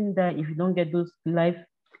may even die if you don't get those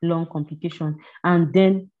lifelong complications. And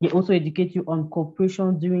then they also educate you on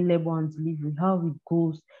cooperation during labor and delivery, how it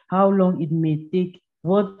goes, how long it may take,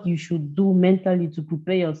 what you should do mentally to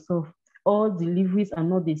prepare yourself. All deliveries are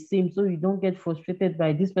not the same, so you don't get frustrated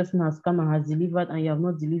by this person has come and has delivered and you have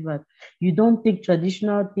not delivered. You don't take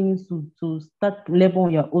traditional things to start labor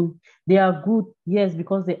on your own. They are good, yes,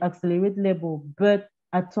 because they accelerate labor, but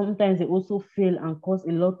at sometimes they also fail and cause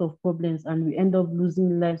a lot of problems, and we end up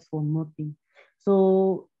losing lives for nothing.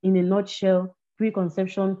 So in a nutshell,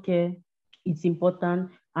 preconception care, it's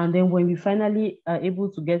important. And then when we finally are able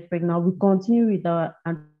to get pregnant, we continue with our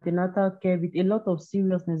antenatal care with a lot of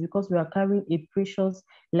seriousness, because we are carrying a precious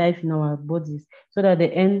life in our bodies, so that at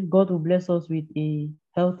the end, God will bless us with a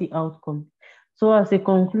healthy outcome. So as a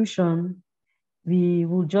conclusion, we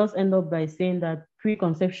will just end up by saying that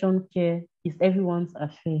preconception care is everyone's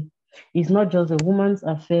affair. It's not just a woman's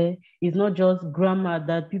affair. It's not just grammar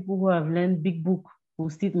that people who have learned big book will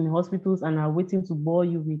sit in hospitals and are waiting to bore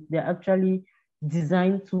you with. They're actually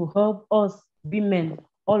designed to help us women,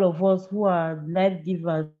 all of us who are life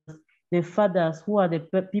givers, the fathers who are the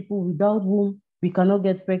people without whom we cannot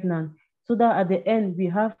get pregnant, so that at the end we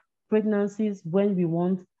have pregnancies when we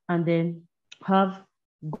want, and then have,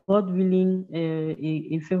 God willing,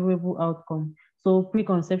 a favorable outcome. So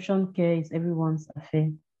preconception care is everyone's affair.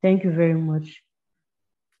 Thank you very much.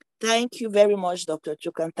 Thank you very much, Dr.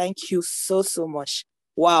 Chukan. Thank you so much.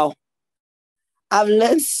 Wow. I've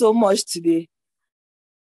learned so much today.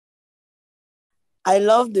 I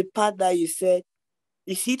love the part that you said,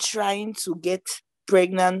 is he trying to get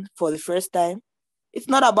pregnant for the first time? It's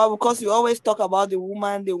not about, because we always talk about the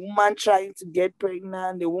woman trying to get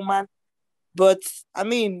pregnant, the woman. But I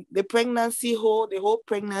mean, the whole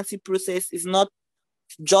pregnancy process is not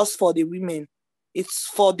just for the women. It's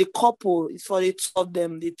for the couple. It's for the two of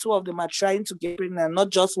them. The two of them are trying to get pregnant, not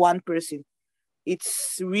just one person.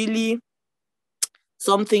 It's really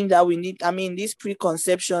something that we need. I mean, this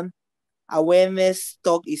preconception awareness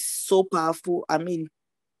talk is so powerful. I mean,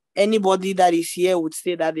 anybody that is here would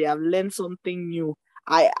say that they have learned something new.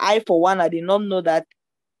 I for one, I did not know that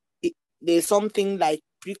there's something like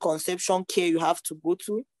preconception care you have to go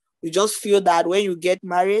to. You just feel that when you get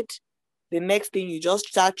married, the next thing you just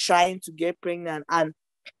start trying to get pregnant. And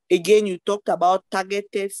again, you talked about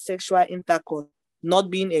targeted sexual intercourse not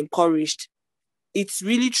being encouraged. It's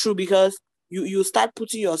really true, because you start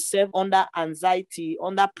putting yourself under anxiety,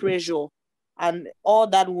 under pressure, and all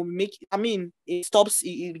that will make, I mean, it stops,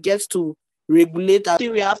 it gets to regulate. I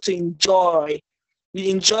think we have to enjoy. We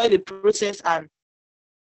enjoy the process, and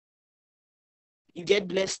you get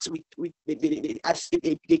blessed with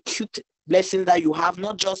the cute blessings that you have,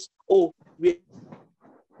 not just, oh, we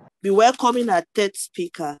be welcoming our third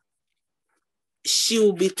speaker. She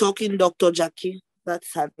will be talking, Dr. Jackie,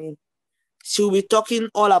 that's her name. She will be talking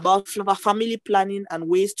all about family planning and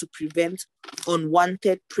ways to prevent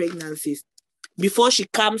unwanted pregnancies. Before she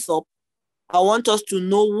comes up, I want us to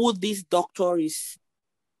know who this doctor is,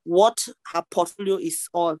 what her portfolio is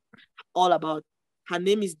all about. Her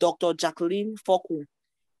name is Dr. Jacqueline Foucault.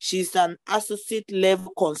 She's an associate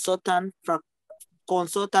level consultant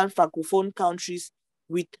francophone countries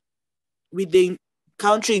with the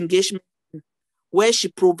country engagement, where she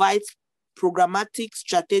provides programmatic,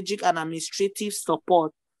 strategic, and administrative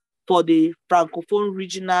support for the francophone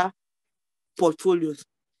regional portfolios.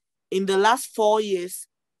 In the last 4 years,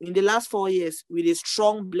 with a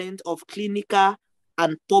strong blend of clinical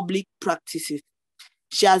and public practices,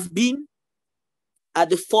 she has been at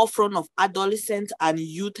the forefront of adolescent and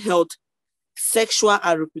youth health, sexual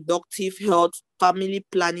and reproductive health, family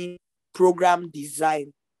planning program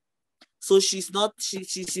design. So she's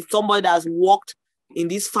somebody that has worked in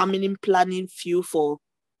this family planning field for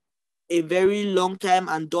a very long time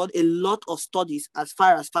and done a lot of studies as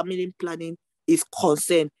far as family planning is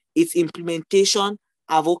concerned. Its implementation,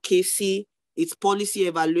 advocacy, its policy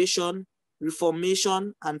evaluation,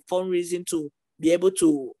 reformation, and fundraising to be able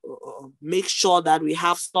to make sure that we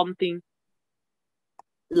have something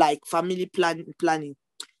like family planning.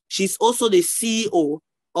 She's also the CEO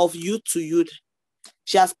of Youth to Youth.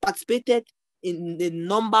 She has participated in a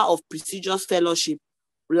number of prestigious fellowships,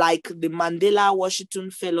 like the Mandela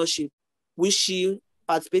Washington Fellowship, which she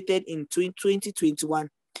participated in 2021.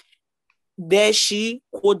 There she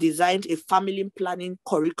co-designed a family planning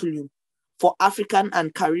curriculum for African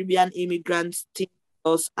and Caribbean immigrants, teen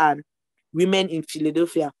girls, and women in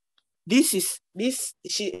Philadelphia. This is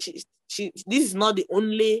not the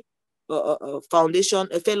only foundation,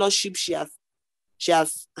 a fellowship she has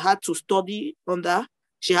had to study under.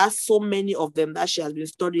 She has so many of them that she has been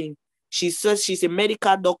studying. She says she's a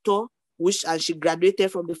medical doctor, and she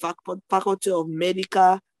graduated from the Faculty of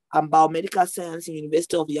Medical and Biomedical Science in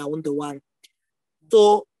University of Yaoundé.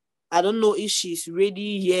 So I don't know if she's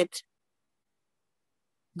ready yet.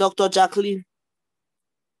 Dr. Jacqueline.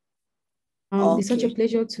 It's such a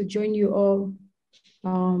pleasure to join you all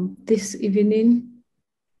this evening.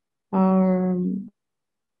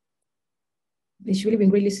 It's really been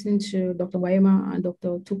great listening to Dr. Waima and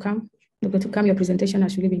Dr. Tukam. Dr. Tukam, your presentation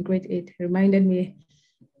has really been great. It reminded me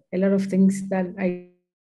a lot of things that I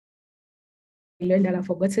learned that I've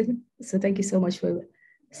forgotten. So thank you so much for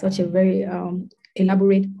such a very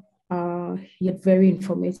elaborate yet very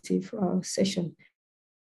informative session.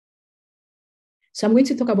 So I'm going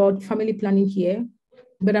to talk about family planning here,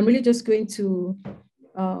 but I'm really just going to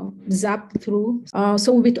zap through.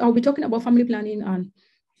 So I'll be talking about family planning, and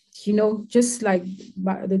just like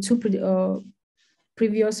the two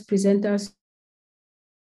previous presenters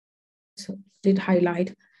did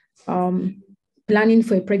highlight, planning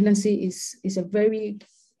for a pregnancy is a very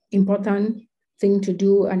important thing to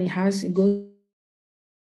do, and it goes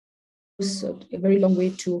a very long way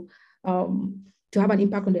to have an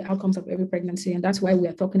impact on the outcomes of every pregnancy. And that's why we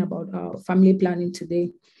are talking about family planning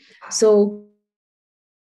today. So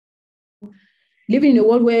living in a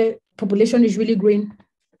world where population is really growing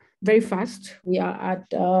very fast, we are at,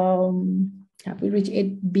 have we reached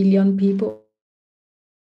 8 billion people?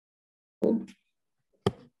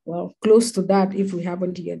 Well, close to that if we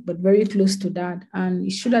haven't yet, but very close to that. And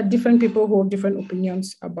it's true that different people hold different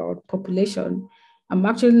opinions about population. I'm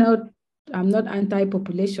not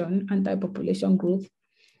anti-population growth,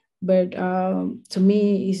 but to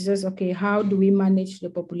me, it's just, okay, how do we manage the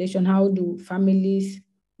population? How do families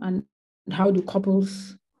and how do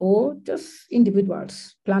couples or just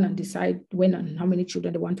individuals plan and decide when and how many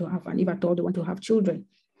children they want to have, and if at all they want to have children?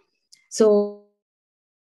 So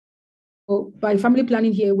by family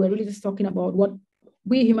planning here, we're really just talking about what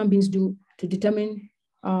we human beings do to determine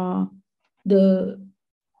when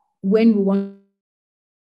we want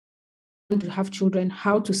to have children,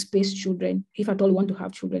 how to space children, if at all we want to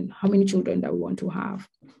have children, how many children that we want to have.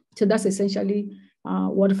 So that's essentially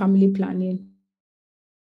what family planning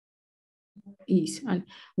is. And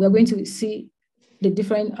we're going to see the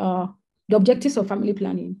different, the objectives of family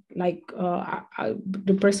planning, like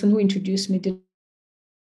the person who introduced me did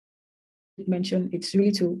mention, it's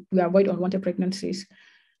really to avoid unwanted pregnancies.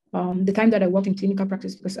 The time that I worked in clinical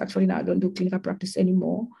practice, because actually now I don't do clinical practice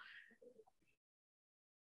anymore,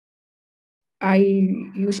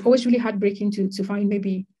 it was always really heartbreaking to find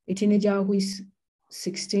maybe a teenager who is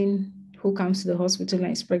 16 who comes to the hospital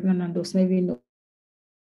and is pregnant and does maybe know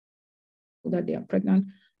that they are pregnant,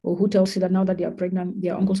 or who tells you that now that they are pregnant,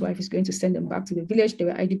 their uncle's wife is going to send them back to the village. They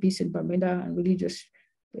were IDPs in Bermuda and really just,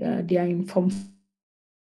 they are in Form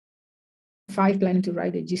 5 planning to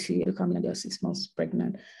write a GCA to come in and they're 6 months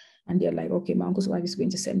pregnant. And they're like, okay, my uncle's wife is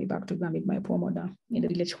going to send me back to go and meet my poor mother in the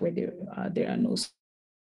village where there are no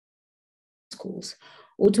schools.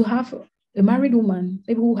 Or to have a married woman,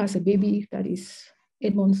 maybe who has a baby that is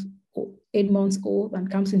 8 months old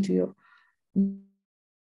and comes into your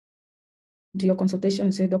consultation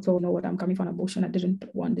and say, doctor, you know what, I'm coming for an abortion. I didn't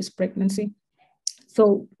want this pregnancy.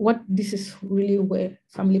 So this is really where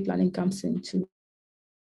family planning comes in to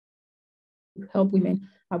help women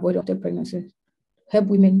avoid unwanted pregnancy, help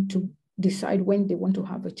women to decide when they want to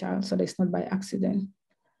have a child so that it's not by accident,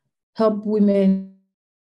 help women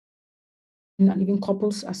and even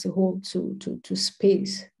couples as a whole to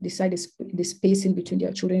decide the spacing between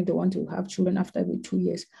their children if they want to have children after every 2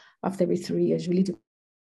 years, after every 3 years, really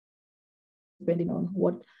depending on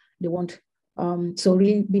what they want. So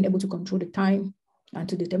really being able to control the time and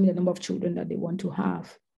to determine the number of children that they want to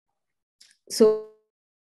have. So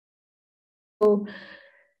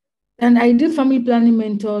an ideal family planning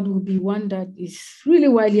method would be one that is really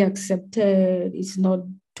widely accepted. It's not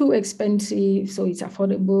too expensive, so it's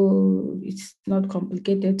affordable. It's not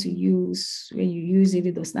complicated to use. When you use it,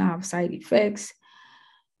 it does not have side effects,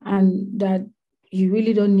 and that you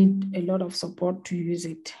really don't need a lot of support to use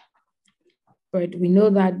it. But we know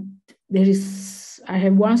that I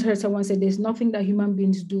have once heard someone say there's nothing that human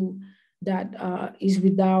beings do that is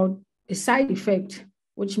without a side effect,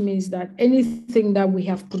 which means that anything that we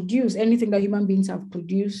have produced, anything that human beings have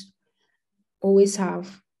produced, always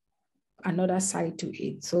have another side to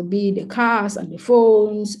it. So be it the cars and the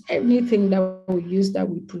phones, anything that we use, that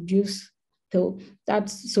we produce. So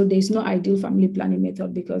there's no ideal family planning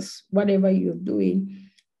method, because whatever you're doing,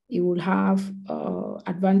 it will have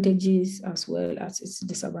advantages as well as its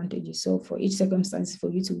disadvantages. So for each circumstance,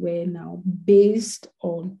 for you to wear now based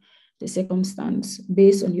on the circumstance,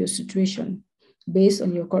 based on your situation, based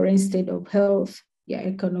on your current state of health, your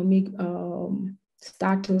economic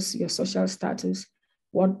status, your social status,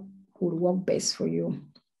 what would work best for you.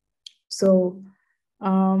 So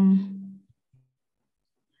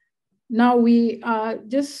now we are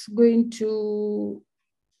just going to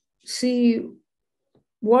see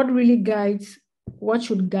what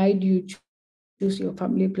should guide you to choose your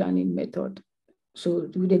family planning method. So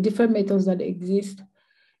with the different methods that exist,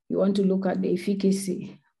 you want to look at the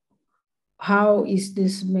efficacy. How is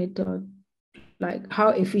this method, like how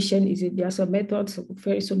efficient is it? There are some methods,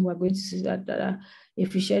 very soon we're going to see that are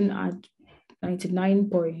efficient at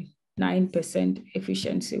 99.9%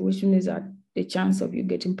 efficiency, which means that the chance of you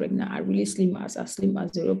getting pregnant are really slim as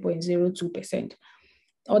 0.02%.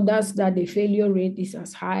 Others that the failure rate is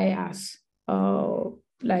as high as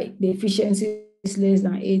like the efficiency is less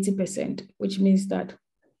than 80%, which means that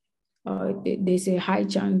there's a high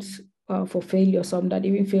chance for failure, some that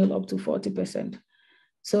even fail up to 40%.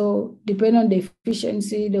 So depending on the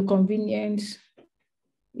efficiency, the convenience,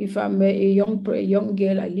 if I'm a young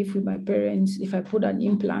girl, I live with my parents, if I put an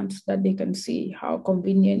implant, that they can see how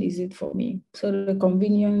convenient is it for me. So the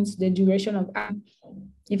convenience, the duration of,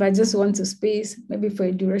 if I just want to space, maybe for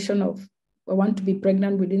a duration of, I want to be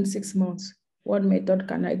pregnant within 6 months, what method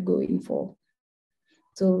can I go in for?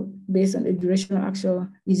 So based on the duration of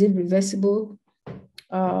action, is it reversible?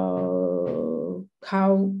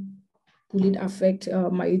 How will it affect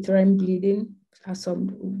my uterine bleeding? Some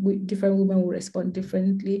different women will respond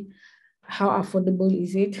differently. How affordable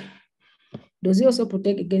is it? Does it also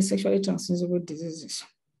protect against sexually transmissible diseases?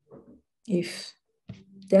 If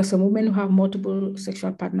there are some women who have multiple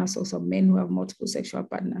sexual partners or some men who have multiple sexual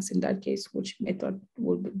partners, in that case, which method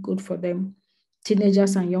would be good for them?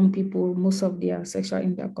 Teenagers and young people, most of their sexual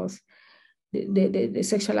intercourse, the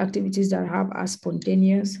sexual activities that I have are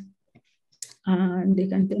spontaneous. and they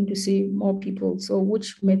can tend to see more people. So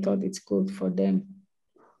which method is good for them?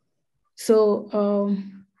 So,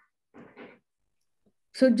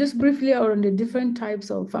 so just briefly on the different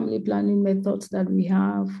types of family planning methods that we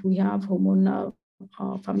have hormonal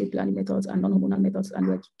family planning methods and non-hormonal methods, and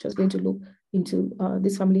we're just going to look into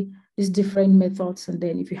these different methods. And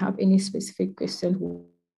then if you have any specific questions, we'll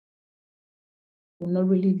not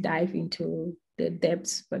really dive into the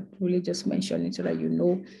depths, but really just mention it so that you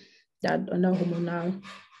know that under hormonal,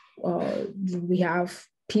 we have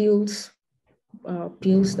pills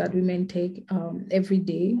that women take every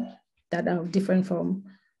day that are different from.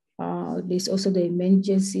 There's also the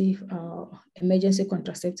emergency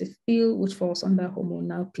contraceptive pill, which falls under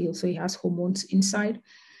hormonal pill. So it has hormones inside.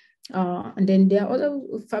 And then there are other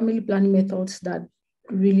family planning methods that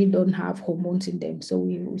really don't have hormones in them. So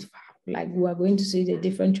we are going to see the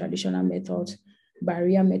different traditional methods,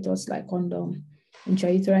 barrier methods like condom,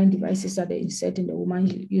 intrauterine devices that they insert in the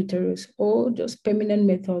woman's uterus, or just permanent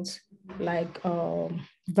methods like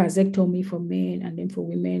vasectomy for men, and then for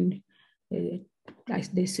women,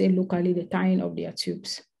 like they say locally, the tying of their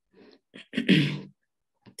tubes.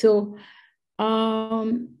 So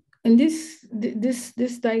in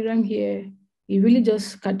this diagram here, it really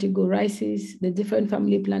just categorizes the different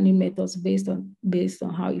family planning methods based on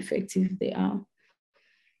how effective they are.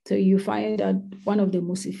 So you find that one of the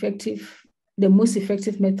most effective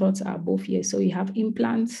methods are both here. So you have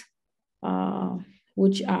implants,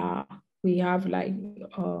 which are, we have like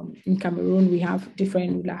in Cameroon, we have the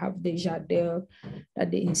Jardel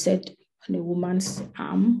that they insert on the woman's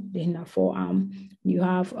arm, the inner forearm. You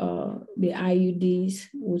have the IUDs,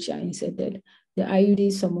 which are inserted. The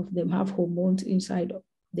IUDs, some of them have hormones inside.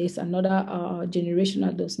 There's another generation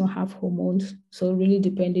that does not have hormones. So really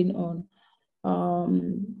depending on,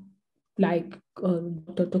 like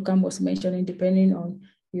Dr. Tokam was mentioning, depending on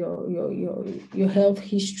your health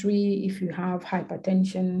history, if you have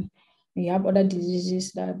hypertension, you have other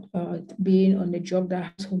diseases that being on the drug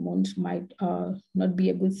that has hormones might not be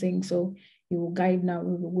a good thing. So you will guide now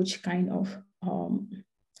which kind of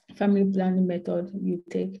family planning method you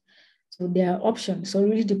take. So there are options. So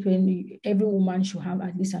really depending, every woman should have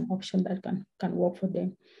at least an option that can work for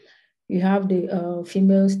them. You have the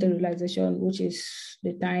female sterilization, which is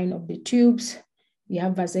the tying of the tubes. You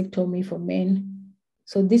have vasectomy for men.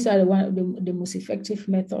 So these are one of the most effective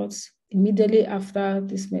methods. Immediately after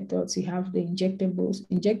these methods, you have the injectables.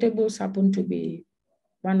 Injectables happen to be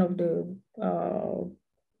one of the,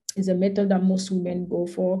 is a method that most women go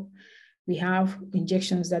for. We have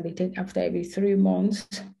injections that they take after every 3 months,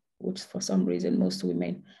 which for some reason most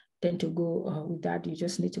women tend to go with that. You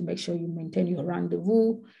just need to make sure you maintain your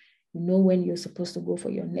rendezvous. You know when you're supposed to go for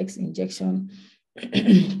your next injection.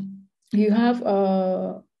 You have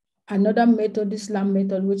another method, this LAM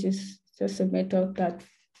method, which is just a method that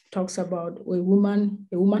talks about a woman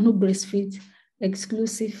who breastfeeds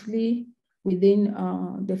exclusively within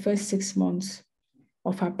the first 6 months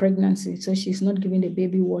of her pregnancy. So she's not giving the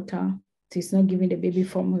baby water, she's not giving the baby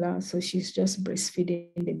formula, so she's just breastfeeding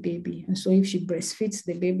the baby. And so if she breastfeeds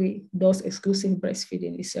the baby, does exclusive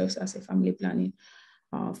breastfeeding, it serves as a family planning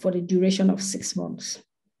for the duration of 6 months,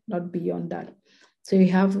 not beyond that. So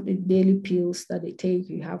you have the daily pills that they take,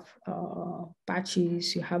 you have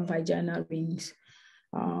patches, you have vaginal rings.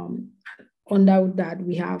 Under that,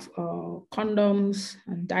 we have condoms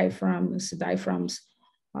and diaphragms.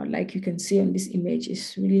 Like you can see on this image,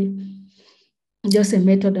 is really just a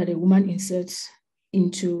method that a woman inserts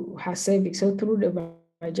into her cervix, so through the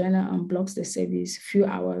vagina, and blocks the cervix, few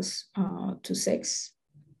hours to sex.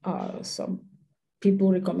 Some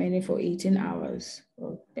people recommend it for 18 hours,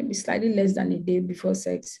 or maybe slightly less than a day before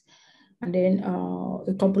sex, and then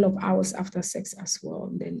a couple of hours after sex as well,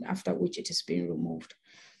 and then after which it is being removed.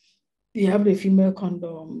 We have the female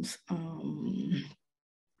condoms.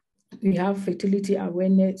 We have fertility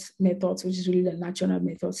awareness methods, which is really the natural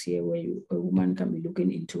methods here, where a woman can be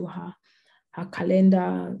looking into her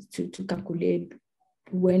calendar to calculate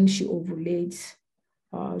when she ovulates.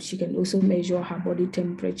 She can also measure her body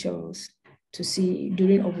temperatures to see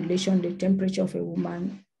during ovulation, the temperature of a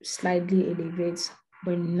woman slightly elevates.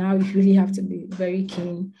 But now you really have to be very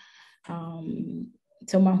keen.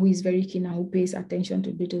 Someone who is very keen and who pays attention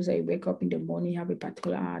to details. So you wake up in the morning, you have a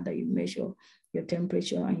particular hour that you measure your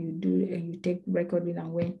temperature, and you take recording,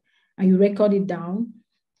 and you record it down.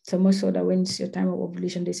 So much so that when it's your time of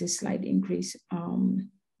ovulation, there's a slight increase,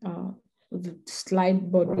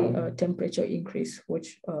 slight body temperature increase,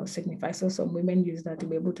 which signifies. So some women use that to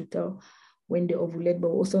be able to tell when they ovulate, but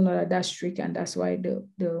also not that strict, and that's why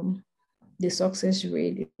the success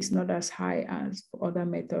rate is not as high as other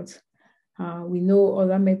methods. We know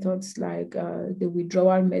other methods like the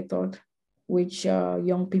withdrawal method, which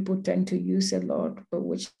young people tend to use a lot, but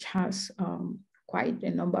which has quite a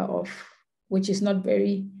number of, which is not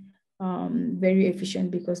very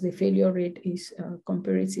efficient because the failure rate is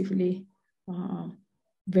comparatively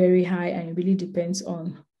very high, and it really depends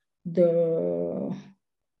on the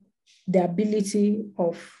ability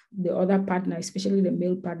of the other partner, especially the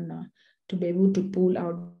male partner, to be able to pull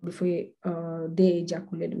out before they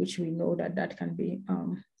ejaculate, which we know that can be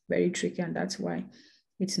very tricky, and that's why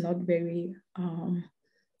it's not very,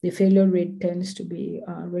 the failure rate tends to be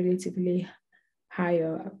relatively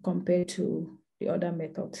higher compared to the other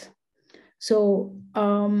methods. So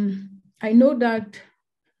I know that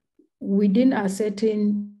within a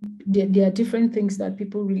certain, there are different things that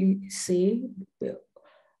people really say,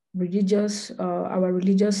 religious, our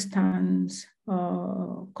religious stance,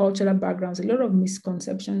 cultural backgrounds, a lot of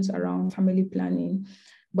misconceptions around family planning.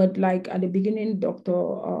 But like at the beginning, Dr.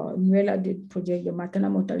 Nuela did project the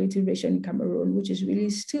maternal mortality ratio in Cameroon, which is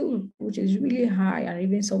really high. And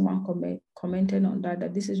even someone commented on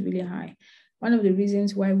that this is really high. One of the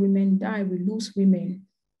reasons why women die, we lose women,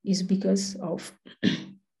 is because of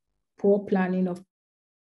poor planning of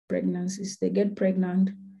pregnancies. They get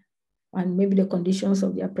pregnant, and maybe the conditions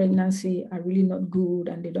of their pregnancy are really not good,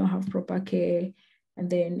 and they don't have proper care. And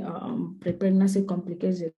then the pregnancy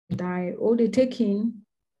complicates, they die, or they take in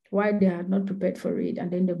why they are not prepared for it,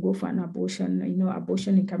 and then they go for an abortion. You know,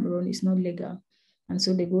 abortion in Cameroon is not legal. And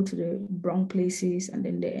so they go to the wrong places, and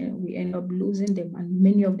then we end up losing them. And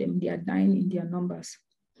many of them, they are dying in their numbers.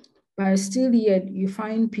 But still yet, you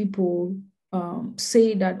find people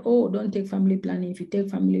say that, oh, don't take family planning. If you take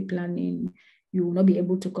family planning, you will not be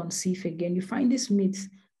able to conceive again. You find these myths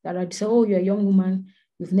that are say, oh, you're a young woman,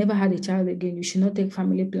 you've never had a child again, you should not take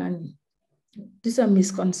family planning. These are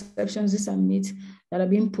misconceptions, these are myths that are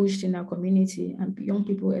being pushed in our community, and young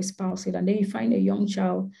people espouse it. And then you find a young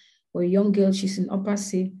child or a young girl, she's in upper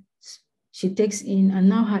C, she takes in, and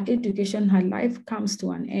now her education, her life comes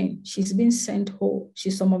to an end. She's been sent home.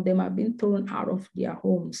 Some of them have been thrown out of their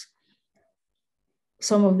homes.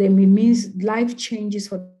 Some of them, it means life changes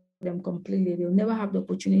for them completely. They'll never have the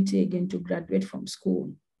opportunity again to graduate from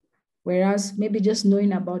school. Whereas maybe just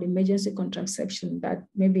knowing about emergency contraception, that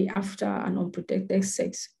maybe after an unprotected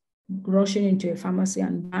sex, rushing into a pharmacy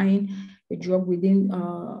and buying a drug within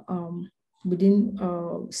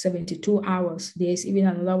 72 hours. There's even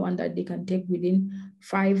another one that they can take within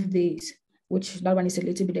 5 days, which that one is a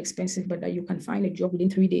little bit expensive, but that you can find a drug within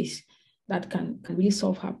 3 days that can really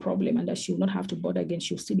solve her problem, and that she will not have to bother again.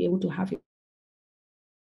 She'll still be able to have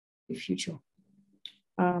a future.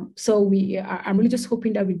 So I'm really just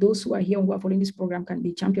hoping that with those who are here and who are following this program can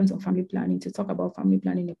be champions of family planning, to talk about family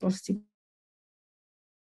planning in a positive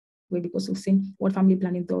way, because we've seen what family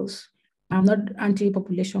planning does. I'm not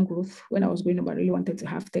anti-population growth. When I was growing up, I really wanted to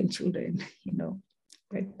have 10 children, you know,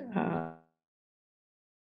 but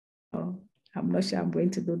I'm not sure I'm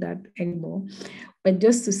going to do that anymore. But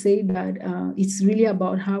just to say that it's really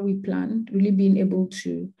about how we plan, really being able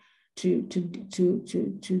to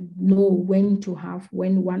know when to have,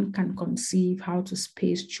 when one can conceive, how to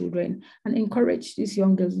space children, and encourage these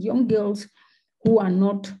young girls who are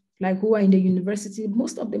not, like, who are in the university.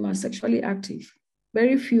 Most of them are sexually active.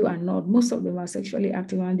 Very few are not. Most of them are sexually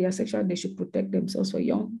active, and they are sexual. They should protect themselves. For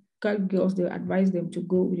young girls, they advise them to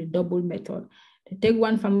go with a double method. They take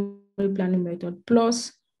one family planning method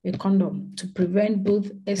plus a condom to prevent both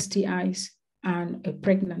STIs and a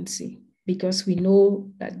pregnancy, because we know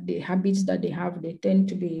that the habits that they have, they tend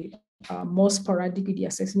to be more sporadic with their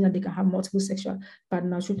sex, that they can have multiple sexual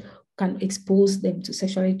partners who can expose them to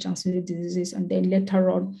sexually transmitted diseases, and then later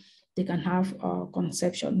on they can have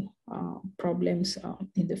conception problems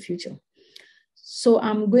in the future. So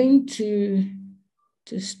I'm going to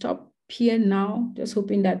stop here now, just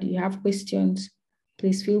hoping that you have questions.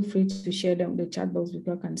 Please feel free to share them in the chat box,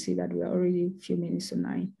 because I can see that we're already a few minutes to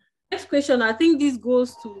 9. Next question, I think this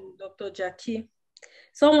goes to Dr. Jackie.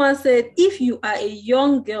 Someone said, if you are a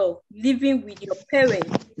young girl living with your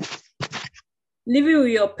parents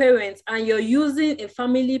and you're using a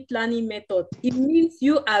family planning method, it means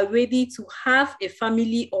you are ready to have a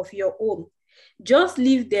family of your own. Just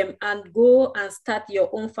leave them and go and start your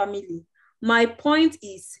own family. My point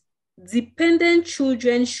is, dependent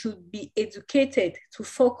children should be educated to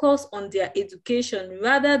focus on their education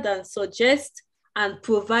rather than suggest and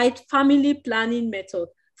provide family planning method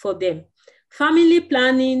for them. Family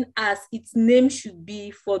planning, as its name should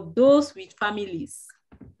be, for those with families.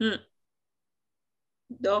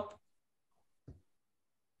 Doc?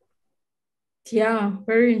 Yeah,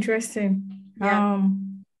 very interesting. Yeah.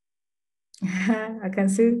 I can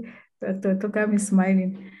see Dr. Tokam is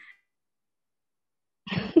smiling.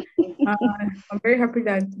 I'm very happy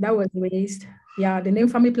that that was raised. Yeah, the name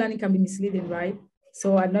family planning can be misleading, right?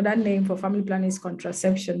 So another name for family planning is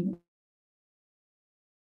contraception.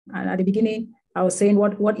 And at the beginning, I was saying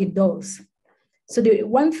what it does. So the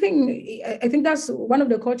one thing, I think that's one of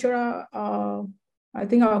the cultural, I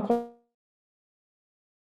think our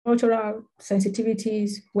cultural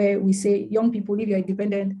sensitivities where we say, young people, if you're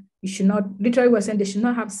independent, you should not, literally we're saying they should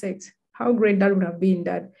not have sex. How great that would have been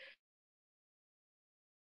that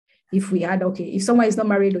if we had, okay, if someone is not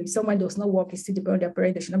married or if someone does not work, is still dependent on their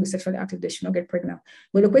parents, they should not be sexually active, they should not get pregnant.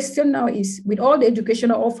 But the question now is, with all the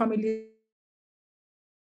education all families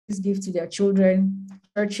give to their children,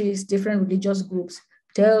 churches, different religious groups,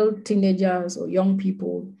 tell teenagers or young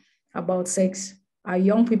people about sex. Are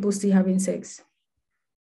young people still having sex?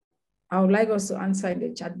 I would like us to answer in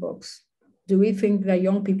the chat box. Do we think that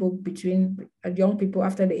young people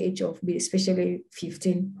after the age of, especially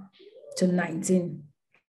 15 to 19,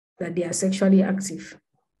 that they are sexually active?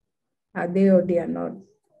 Are they or they are not?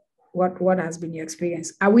 What has been your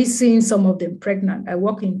experience? Are we seeing some of them pregnant? I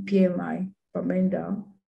work in PMI, Pamenda,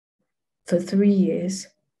 for 3 years,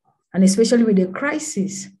 and especially with the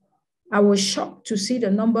crisis, I was shocked to see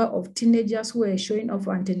the number of teenagers who were showing up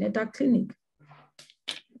for antenatal clinic.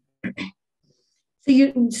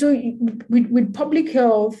 So with public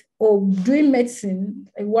health or doing medicine,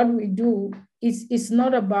 like what we do, it's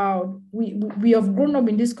not about, we have grown up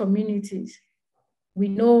in these communities. We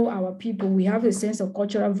know our people, we have a sense of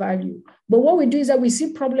cultural value. But what we do is that we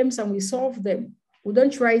see problems and we solve them. We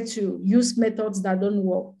don't try to use methods that don't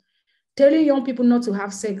work. Telling young people not to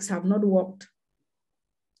have sex have not worked.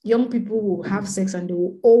 Young people will have sex and they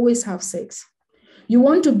will always have sex. You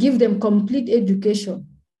want to give them complete education,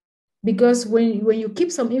 because when you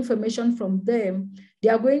keep some information from them,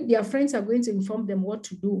 their friends are going to inform them what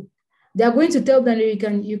to do. They are going to tell them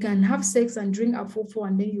that you can have sex and drink afofo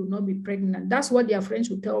and then you will not be pregnant. That's what their friends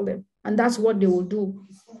will tell them, and that's what they will do.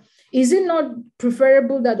 Is it not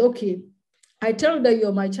preferable that, okay, I tell that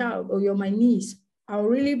you're my child or you're my niece, I'll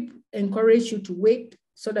really encourage you to wait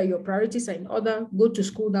so that your priorities are in order, go to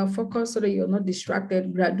school now, focus so that you're not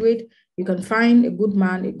distracted, graduate, you can find a good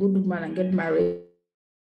man, a good woman, and get married.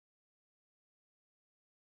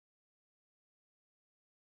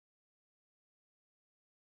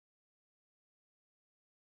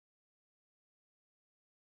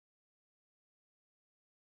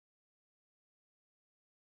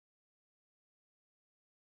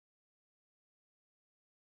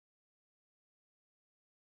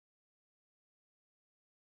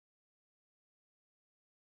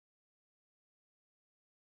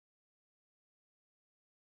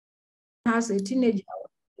 Has a teenager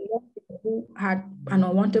who had an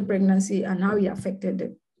unwanted pregnancy and how it affected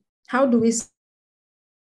them. How do we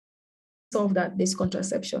solve that? This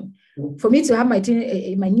contraception. For me to have my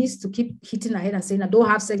niece to keep hitting her head and saying, I don't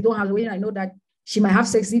have sex, don't have, when I know that she might have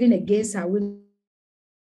sex even against her will,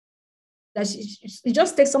 that it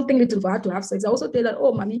just takes something little for her to have sex. I also tell her,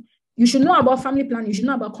 oh, mommy, you should know about family planning, you should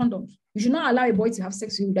know about condoms. You should not allow a boy to have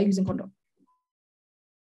sex with you without using condom.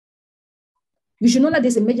 You should know that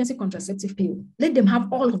there's emergency contraceptive pill. Let them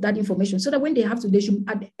have all of that information so that when they have to, they should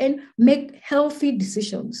at the end make healthy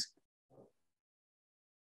decisions.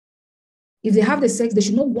 If they have the sex, they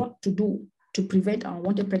should know what to do to prevent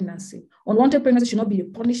unwanted pregnancy. Unwanted pregnancy should not be a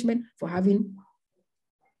punishment for having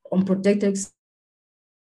unprotected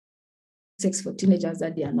sex for teenagers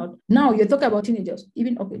that they are not. Now you're talking about teenagers.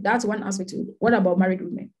 Even, okay, that's one aspect. What about married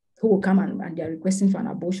women who will come and they're requesting for an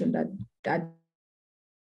abortion that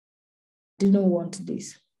didn't want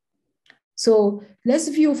this? So let's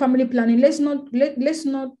view family planning. Let's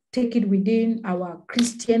not take it within our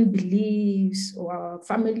Christian beliefs or our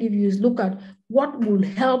family views. Look at what will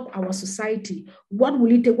help our society. What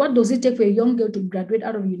will it take? What does it take for a young girl to graduate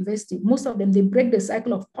out of university? Most of them, they break the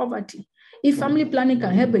cycle of poverty. If family planning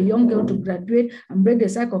can help a young girl to graduate and break the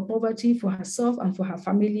cycle of poverty for herself and for her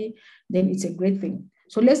family, then it's a great thing.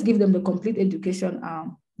 So let's give them the complete education.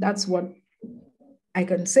 That's what I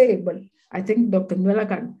can say, but I think Dr.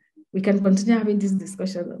 Nwela we can continue having this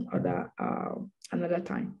discussion another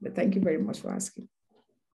time. But thank you very much for asking.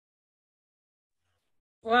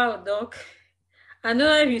 Wow, Doc. I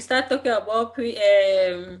know if you start talking about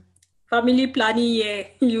family planning here,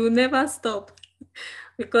 you will never stop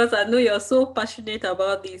because I know you're so passionate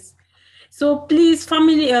about this. So please,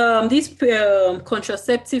 family, these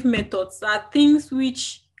contraceptive methods are things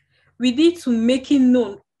which we need to make it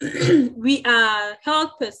known we are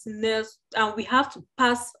health personnel and we have to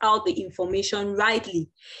pass out the information rightly.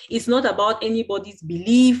 It's not about anybody's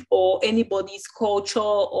belief or anybody's culture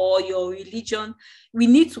or your religion. We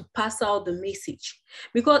need to pass out the message,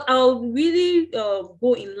 because I'll really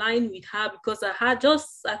go in line with her, because I had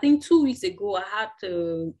just, I think 2 weeks ago, I had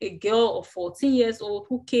a girl of 14 years old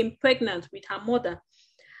who came pregnant with her mother.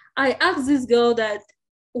 I asked this girl that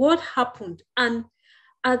what happened, and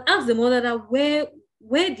I asked the mother that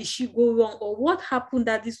where did she go wrong, or what happened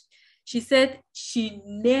that this, she said she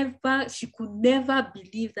could never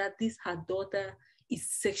believe that this her daughter is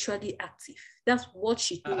sexually active. That's what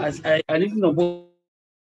she told me. I didn't know.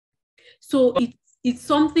 So it's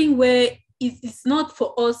something where it's not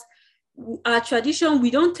for us. Our tradition,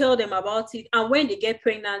 we don't tell them about it, and when they get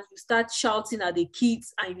pregnant, you start shouting at the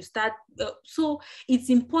kids, and you start so it's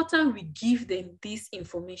important we give them this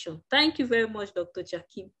information. Thank you very much, Dr.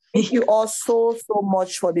 Jakim. Thank you all so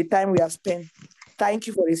much for the time we have spent. Thank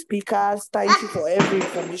you for the speakers. Thank you for every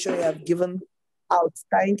information you have given out.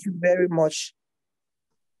 Thank you very much.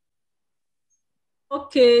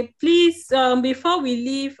 Okay, please, before we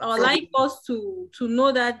leave, I would like us to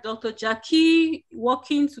know that Dr. Jackie,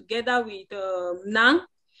 working together with NANG,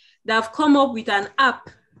 they have come up with an app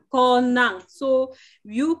called NANG. So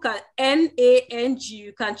you can, N-A-N-G,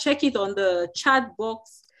 you can check it on the chat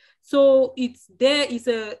box. So it's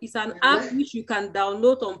an app which you can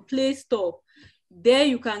download on Play Store. There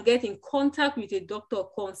you can get in contact with a doctor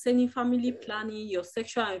concerning family planning, your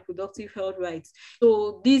sexual and reproductive health rights.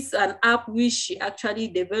 So this is an app which she actually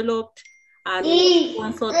developed and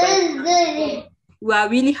sponsored by. We are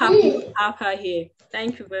really happy to have her here.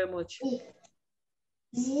 Thank you very much.